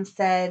because Sam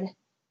said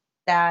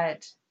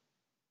that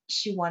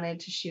she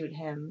wanted to shoot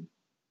him,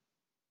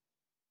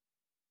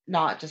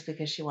 not just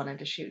because she wanted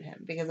to shoot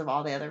him, because of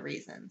all the other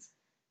reasons.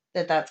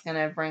 That's going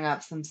to bring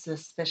up some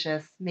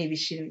suspicious, maybe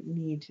she didn't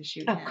need to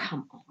shoot him. Oh,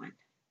 come on.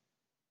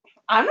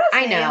 I'm not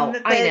saying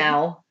I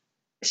know.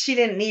 She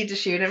didn't need to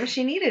shoot him.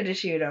 She needed to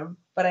shoot him.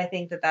 But I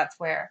think that's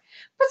where...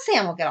 But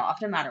Sam will get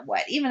off no matter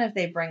what. Even if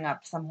they bring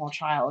up some whole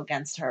trial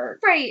against her.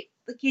 Right.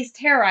 Like, he's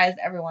terrorized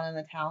everyone in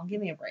the town.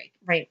 Give me a break.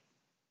 Right.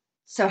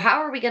 So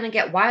how are we going to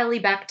get Wiley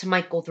back to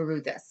Michael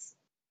through this?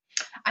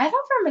 I thought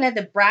for a minute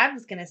that Brad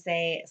was going to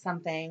say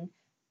something.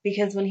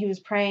 Because when he was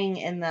praying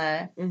in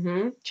the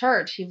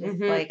church, he was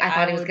like... I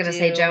thought he was going to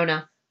say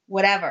Jonah.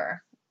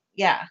 Whatever.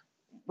 Yeah.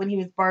 When he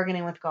was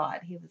bargaining with God,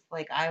 he was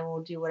like, I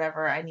will do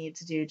whatever I need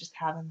to do, just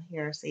have him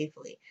here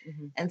safely.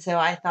 And so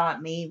I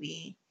thought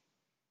maybe,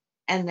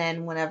 and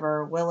then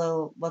whenever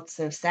Willow looked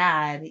so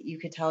sad, you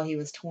could tell he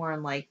was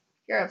torn, like,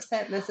 you're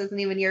upset, this isn't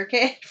even your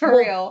kid, for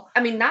real.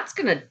 I mean, that's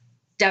going to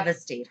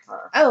devastate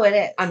her. Oh, it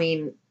is. I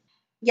mean,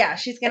 yeah,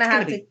 she's going to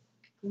have to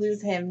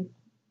lose him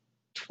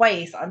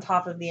twice on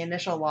top of the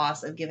initial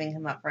loss of giving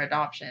him up for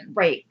adoption.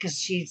 Right, because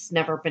she's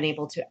never been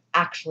able to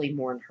actually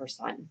mourn her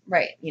son.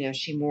 Right. You know,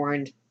 she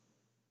mourned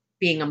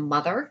being a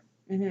mother,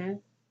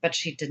 but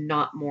she did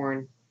not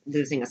mourn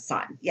losing a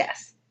son.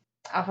 Yes.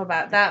 Off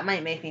about that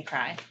might make me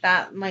cry.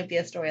 That might be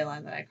a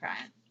storyline that I cry.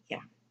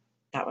 Yeah.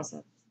 That was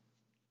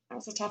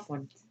a tough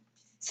one.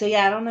 So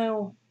yeah, I don't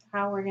know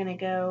how we're gonna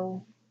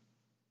go.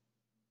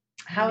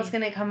 How it's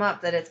gonna come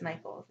up that it's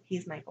Michael's.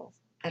 He's Michael's.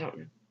 I don't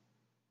know.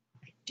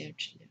 I don't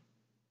know.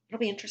 It'll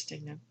be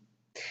interesting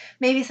though.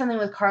 Maybe something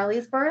with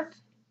Carly's birth.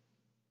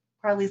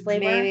 Carly's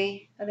labor.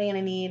 Maybe. Are they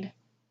gonna need?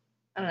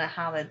 I don't know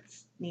how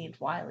that's needs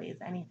Wiley's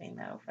anything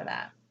though for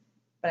that.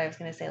 But I was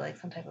gonna say like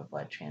some type of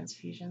blood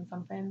transfusion,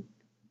 something.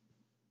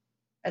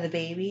 Or the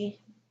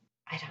baby.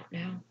 I don't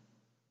know.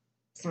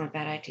 It's not a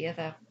bad idea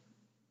though.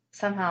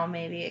 Somehow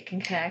maybe it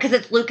can connect. Because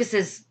it's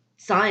Lucas's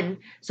son,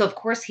 so of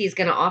course he's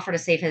gonna offer to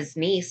save his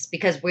niece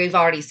because we've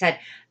already said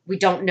we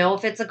don't know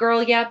if it's a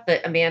girl yet,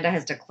 but Amanda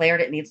has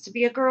declared it needs to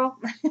be a girl.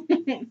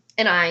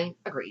 And I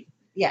agreed.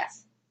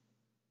 Yes.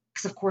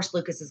 Because of course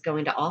Lucas is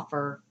going to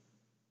offer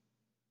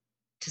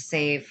to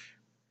save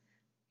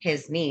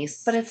his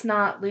niece. But it's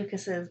not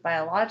Lucas's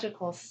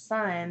biological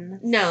son.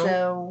 No.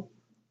 So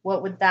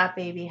what would that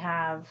baby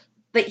have?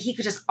 But he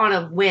could just, on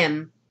a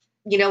whim,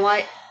 you know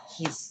what?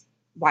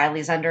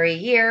 Wiley's under a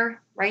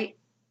year, right?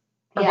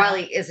 Or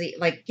Wiley, is he,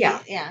 like,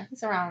 yeah.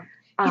 He's around.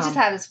 He just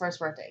had his first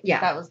birthday.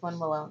 Yeah. That was when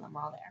Willow and them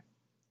were all there.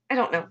 I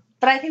don't know.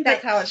 But I think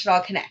that's how it should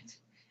all connect.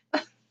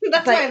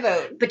 That's my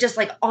vote. But just,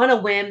 like, on a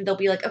whim, they'll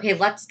be like, okay,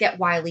 let's get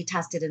Wiley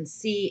tested and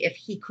see if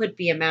he could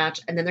be a match.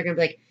 And then they're going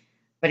to be like,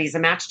 but he's a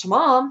match to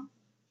Mom.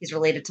 He's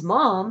related to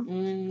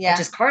Mom, which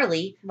is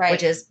Carly,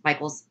 which is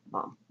Michael's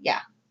mom. Yeah.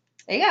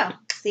 There you go.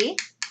 See?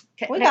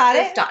 We got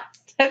it. Done.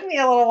 Took me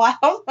a little while,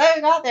 but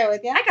I got there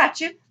with you. I got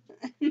you.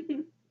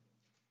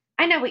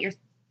 I know what your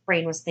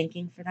brain was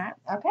thinking for that.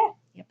 Okay.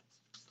 Yep.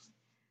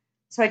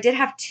 So I did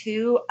have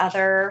 2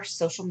 other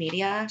social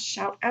media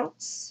shout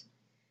outs.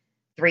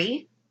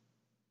 3.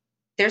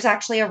 There's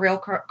actually a real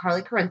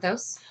Carly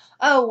Corinthos.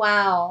 Oh,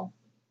 wow.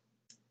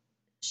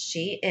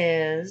 She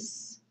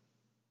is...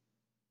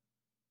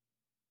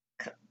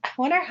 I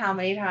wonder how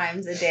many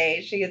times a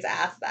day she gets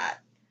asked that.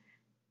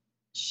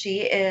 She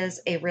is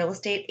a real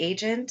estate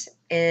agent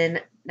in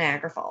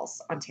Niagara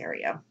Falls,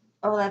 Ontario.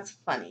 Oh, that's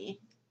funny.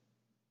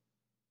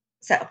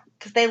 So,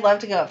 because they love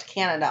to go up to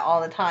Canada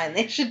all the time.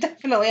 They should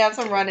definitely have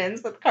some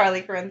run-ins with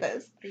Carly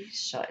Corinthos. They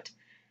should.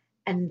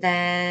 And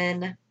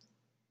then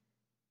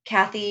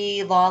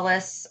Kathy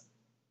Lawless.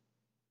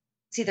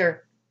 It's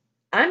either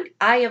I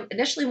am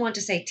initially want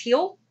to say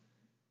Teal,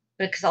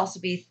 but it could also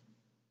be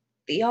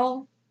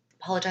Theal.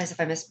 Apologize if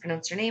I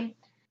mispronounced her name.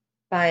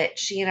 But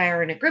she and I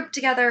are in a group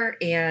together,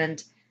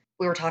 and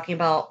we were talking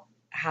about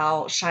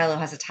how Shiloh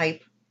has a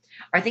type.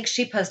 Or I think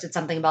she posted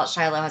something about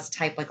Shiloh has a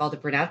type like all the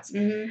brunettes.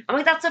 Mm-hmm. I'm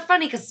like, that's so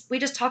funny because we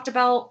just talked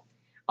about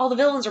all the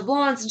villains are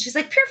blondes, and she's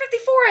like, Pier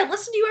 54, I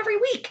listen to you every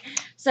week.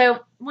 So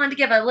wanted to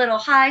give a little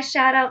high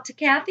shout out to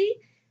Kathy.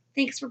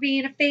 Thanks for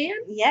being a fan.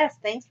 Yes,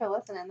 thanks for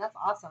listening. That's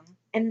awesome.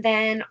 And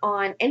then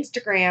on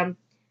Instagram,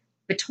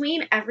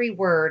 between every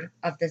word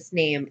of this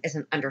name is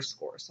an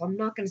underscore. So I'm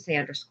not going to say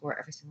underscore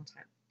every single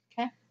time.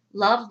 Okay.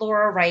 Love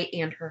Laura Wright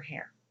and her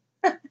hair.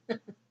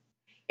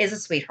 Is a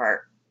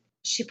sweetheart.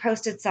 she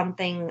posted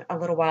something a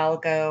little while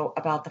ago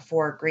about the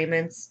 4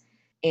 agreements,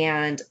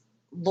 and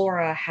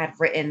Laura had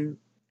written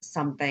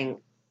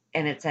something,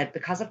 and it said,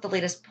 because of the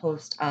latest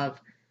post of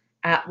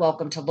at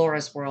Welcome to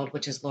Laura's World,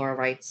 which is Laura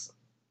Wright's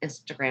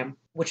Instagram,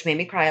 which made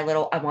me cry a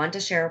little. I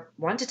wanted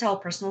to tell a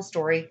personal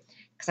story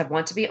because I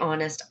want to be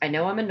honest. I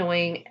know I'm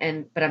annoying,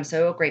 but I'm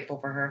so grateful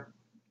for her.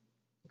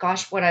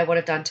 Gosh, what I would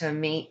have done to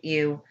meet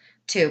you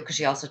too, because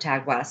she also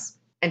tagged Wes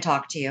and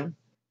talked to you.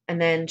 And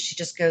then she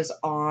just goes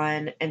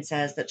on and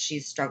says that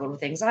she's struggled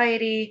with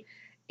anxiety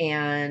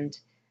and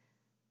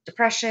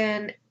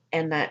depression,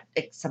 and that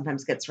it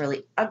sometimes gets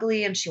really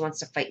ugly and she wants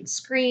to fight and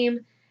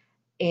scream.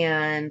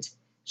 And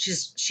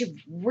she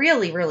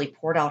really, really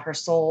poured out her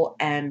soul,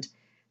 and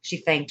she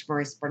thanked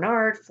Maurice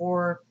Bernard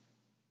for,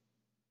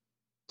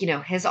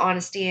 his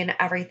honesty and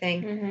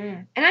everything.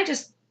 Mm-hmm.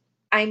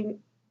 And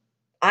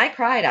I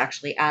cried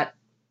actually at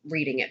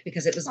reading it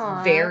because it was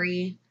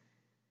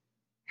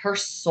her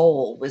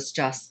soul was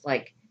just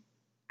like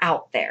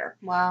out there.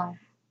 Wow.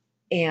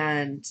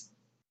 And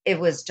it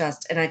was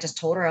and I just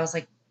told her, I was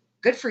like,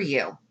 good for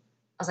you. I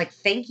was like,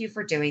 thank you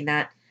for doing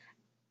that.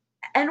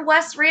 And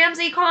Wes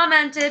Ramsey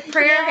commented,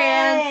 prayer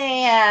hands.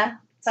 Yeah.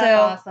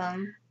 That's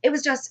awesome. It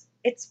was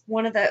it's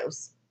one of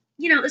those,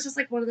 it's just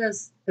like one of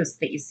those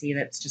that you see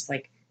that's just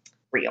like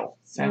real.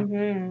 So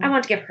I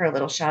want to give her a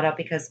little shout out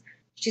because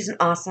she's an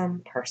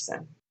awesome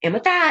person. And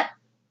with that,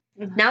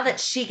 now that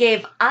she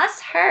gave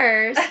us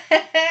hers,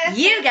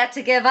 you get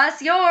to give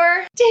us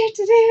your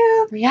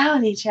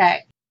reality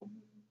check.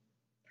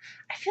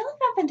 I feel like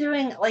I've been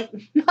doing like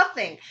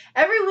nothing.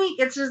 Every week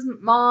it's just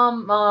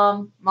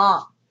mom.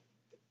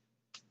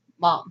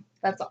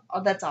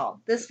 That's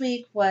all. This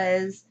week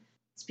was,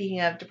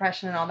 speaking of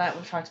depression and all that,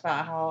 we've talked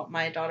about how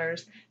my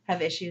daughters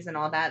have issues and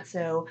all that.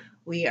 So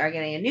we are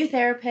getting a new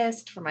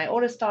therapist for my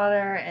oldest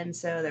daughter. And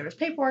so there was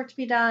paperwork to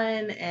be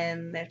done,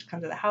 and they have to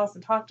come to the house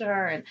and talk to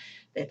her. And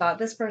they thought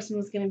this person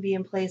was going to be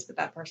in place, but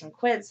that person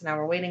quit. So now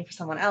we're waiting for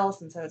someone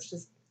else. And so it's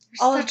just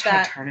all of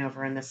that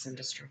turnover in this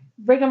industry.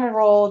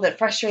 Rigmarole that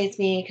frustrates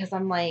me because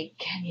I'm like,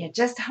 can you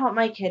just help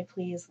my kid,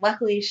 please?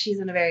 Luckily, she's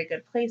in a very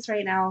good place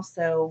right now.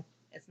 So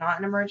it's not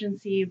an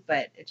emergency,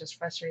 but it just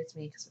frustrates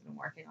me because we've been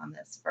working on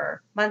this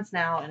for months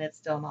now, and it's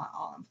still not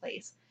all in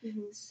place.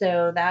 Mm-hmm.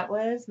 So that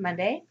was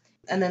Monday.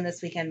 And then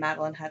this weekend,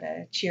 Madeline had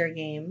a cheer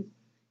game,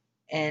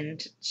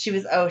 and she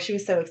was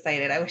so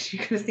excited. I wish you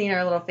could have seen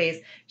her little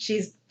face.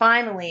 She's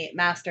finally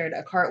mastered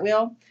a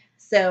cartwheel.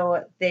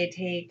 So they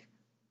take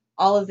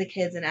all of the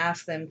kids and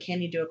ask them,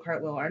 can you do a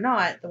cartwheel or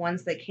not? The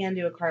ones that can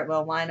do a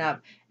cartwheel line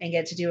up and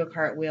get to do a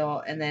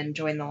cartwheel and then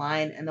join the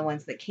line. And the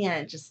ones that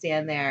can't just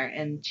stand there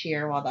and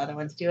cheer while the other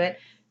ones do it.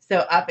 So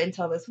up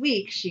until this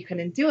week, she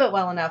couldn't do it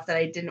well enough that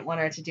I didn't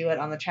want her to do it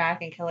on the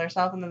track and kill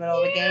herself in the middle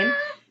of the game.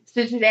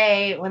 So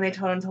today, when they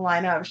told him to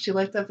line up, she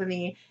looked up at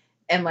me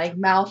and like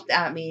mouthed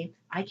at me,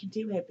 I can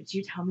do it, but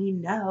you tell me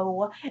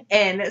no.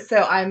 And so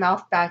I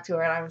mouthed back to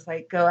her and I was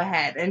like, go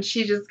ahead. And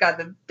she just got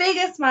the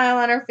biggest smile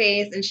on her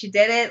face, and she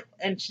did it,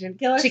 and she didn't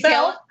kill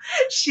herself.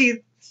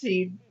 She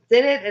did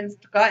it and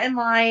got in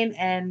line,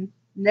 and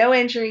no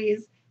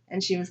injuries.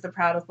 And she was the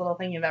proudest little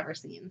thing you've ever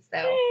seen.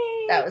 So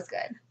that was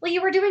good. Well,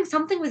 you were doing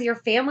something with your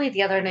family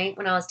the other night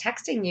when I was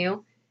texting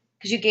you,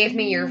 because you gave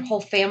me your whole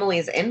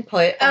family's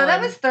input. Oh, that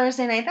was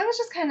Thursday night. That was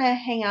just kind of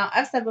hang out.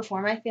 I've said before,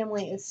 my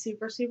family is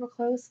super, super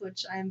close,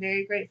 which I'm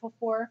very grateful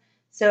for.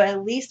 So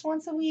at least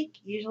once a week,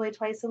 usually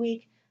twice a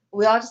week,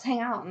 we all just hang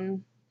out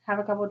and have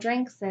a couple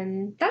drinks.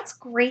 And that's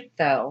great,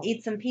 though.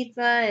 Eat some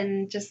pizza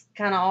and just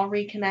kind of all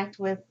reconnect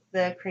with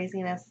the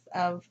craziness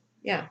of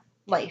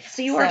life.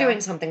 So you are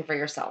doing something for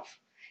yourself.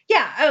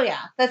 Yeah. Oh,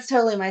 yeah. That's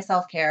totally my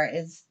self-care,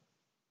 is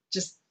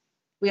just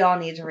we all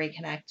need to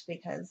reconnect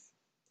because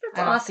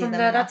that's awesome.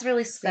 That's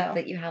really sweet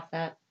that you have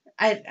that.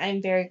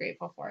 I'm very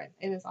grateful for it.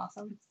 It is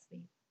awesome.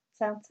 Sweet.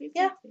 So,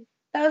 yeah,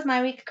 that was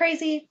my week.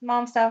 Crazy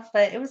mom stuff,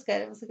 but it was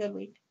good. It was a good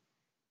week.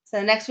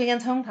 So next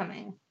weekend's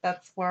homecoming.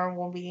 That's where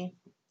we'll be.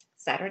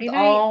 Saturday night.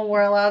 All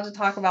we're allowed to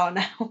talk about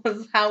now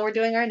is how we're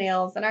doing our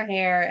nails and our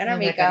hair and our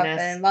makeup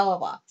and blah, blah,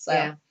 blah.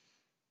 So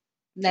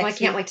I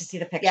can't wait to see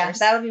the pictures. Yeah,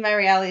 that'll be my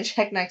reality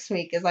check next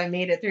week, as I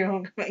made it through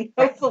homecoming.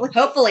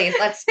 Hopefully.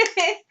 Let's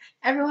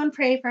everyone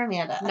pray for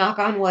Amanda. Knock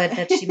on wood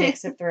that she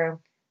makes it through.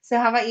 So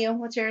how about you?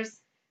 What's yours?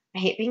 I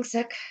hate being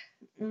sick.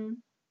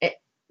 It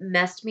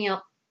messed me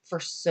up for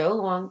so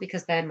long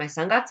because then my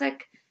son got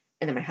sick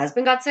and then my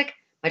husband got sick.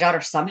 My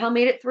daughter somehow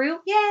made it through.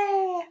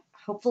 Yay!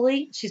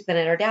 Hopefully. She's been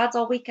at her dad's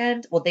all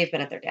weekend. Well, they've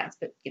been at their dad's,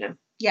 but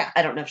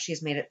I don't know if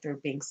she's made it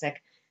through being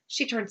sick.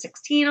 She turned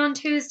 16 on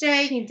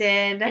Tuesday. She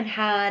did. And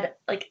had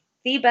like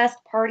the best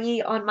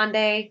party on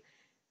Monday.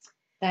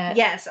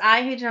 Yes,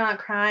 I who do not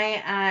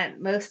cry at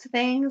most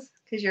things,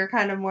 because you're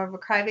kind of more of a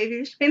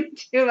crybaby between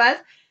the two of us.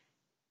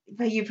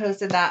 But you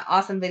posted that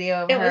awesome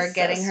video of her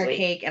getting her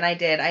cake, and I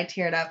did. I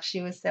teared up.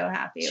 She was so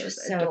happy. It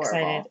was so adorable.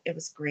 Excited. It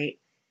was great.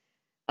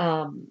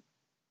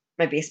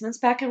 My basement's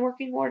back in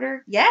working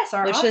order. Yes,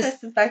 our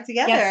office is back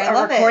together. Yes,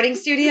 our recording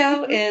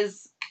studio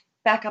is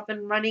back up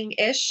and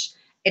running-ish.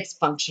 It's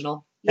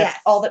functional. That's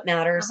all that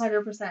matters.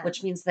 100%.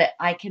 Which means that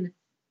I can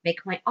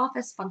make my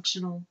office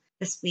functional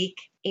this week.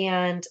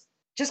 And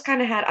just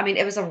kind of had, I mean,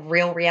 it was a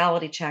real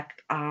reality check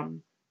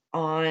on,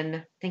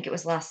 I think it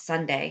was last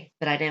Sunday,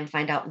 but I didn't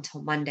find out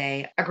until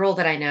Monday. A girl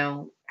that I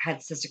know had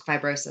cystic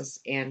fibrosis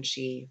and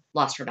she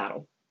lost her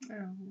battle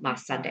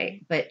last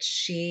Sunday. But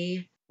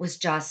she was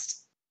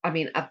just, I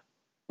mean, a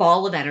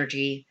ball of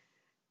energy.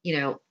 You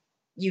know,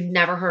 you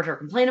never heard her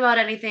complain about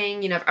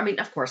anything. You know, I mean,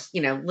 of course,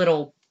 you know,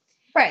 little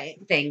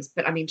things,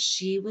 but I mean,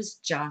 she was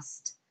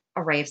just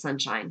a ray of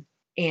sunshine.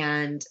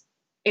 And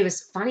it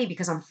was funny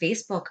because on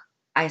Facebook,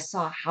 I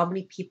saw how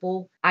many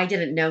people I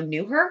didn't know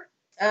knew her.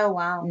 Oh,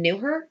 wow. Knew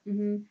her.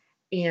 Mm-hmm.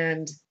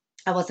 And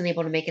I wasn't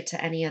able to make it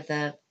to any of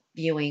the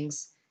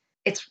viewings.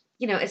 It's,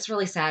 you know, it's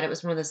really sad. It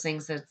was one of those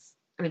things that's,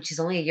 I mean, she's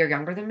only a year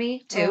younger than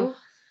me too.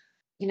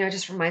 You know, it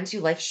just reminds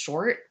you life's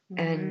short.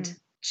 And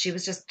she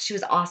was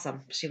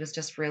awesome. She was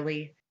just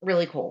really,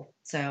 really cool.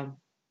 So,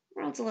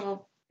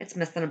 well, it's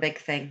missing a big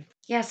thing.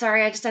 Yeah,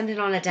 sorry. I just ended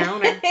on a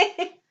downer.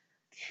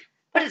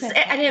 But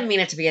I didn't mean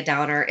it to be a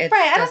downer. It's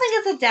I don't think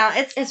it's a down.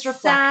 It's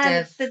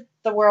reflective. Sad that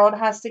the world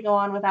has to go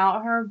on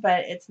without her,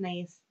 but it's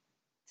nice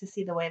to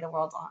see the way the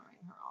world's honoring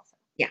her also.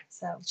 Yeah.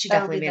 So she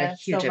definitely made a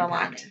huge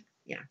impact.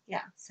 Yeah.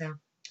 Yeah. So,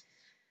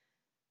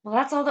 well,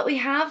 that's all that we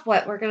have.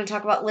 What, we're going to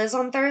talk about Liz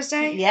on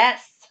Thursday?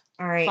 Yes.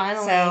 All right.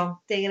 Finally so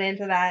digging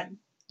into that.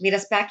 Meet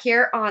us back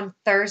here on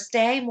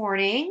Thursday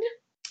morning.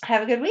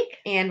 Have a good week.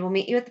 And we'll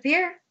meet you at the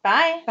pier.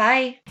 Bye.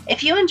 Bye.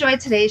 If you enjoyed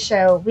today's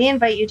show, we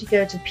invite you to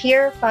go to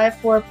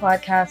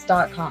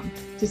pier54podcast.com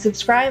to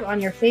subscribe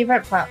on your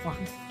favorite platform.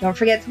 Don't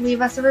forget to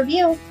leave us a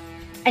review.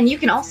 And you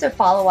can also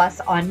follow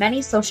us on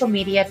many social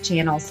media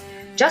channels.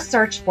 Just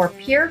search for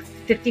Pier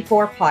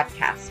 54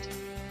 Podcast.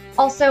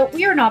 Also,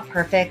 we are not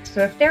perfect,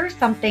 so if there is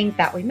something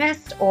that we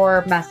missed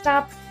or messed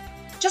up,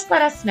 just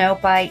let us know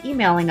by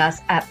emailing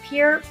us at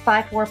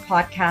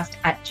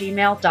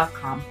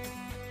pier54podcast@gmail.com.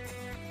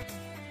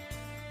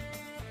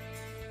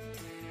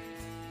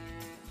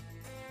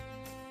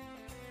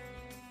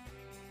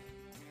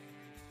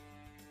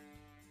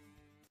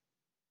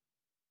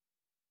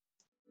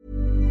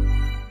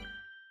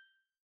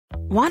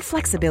 Want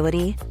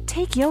flexibility?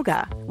 Take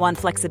yoga. Want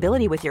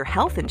flexibility with your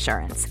health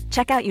insurance?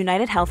 Check out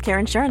United Healthcare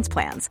Insurance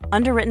Plans.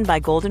 Underwritten by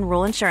Golden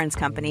Rule Insurance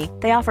Company,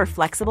 they offer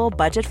flexible,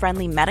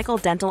 budget-friendly medical,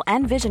 dental,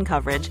 and vision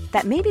coverage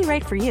that may be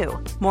right for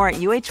you. More at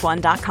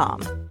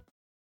UH1.com.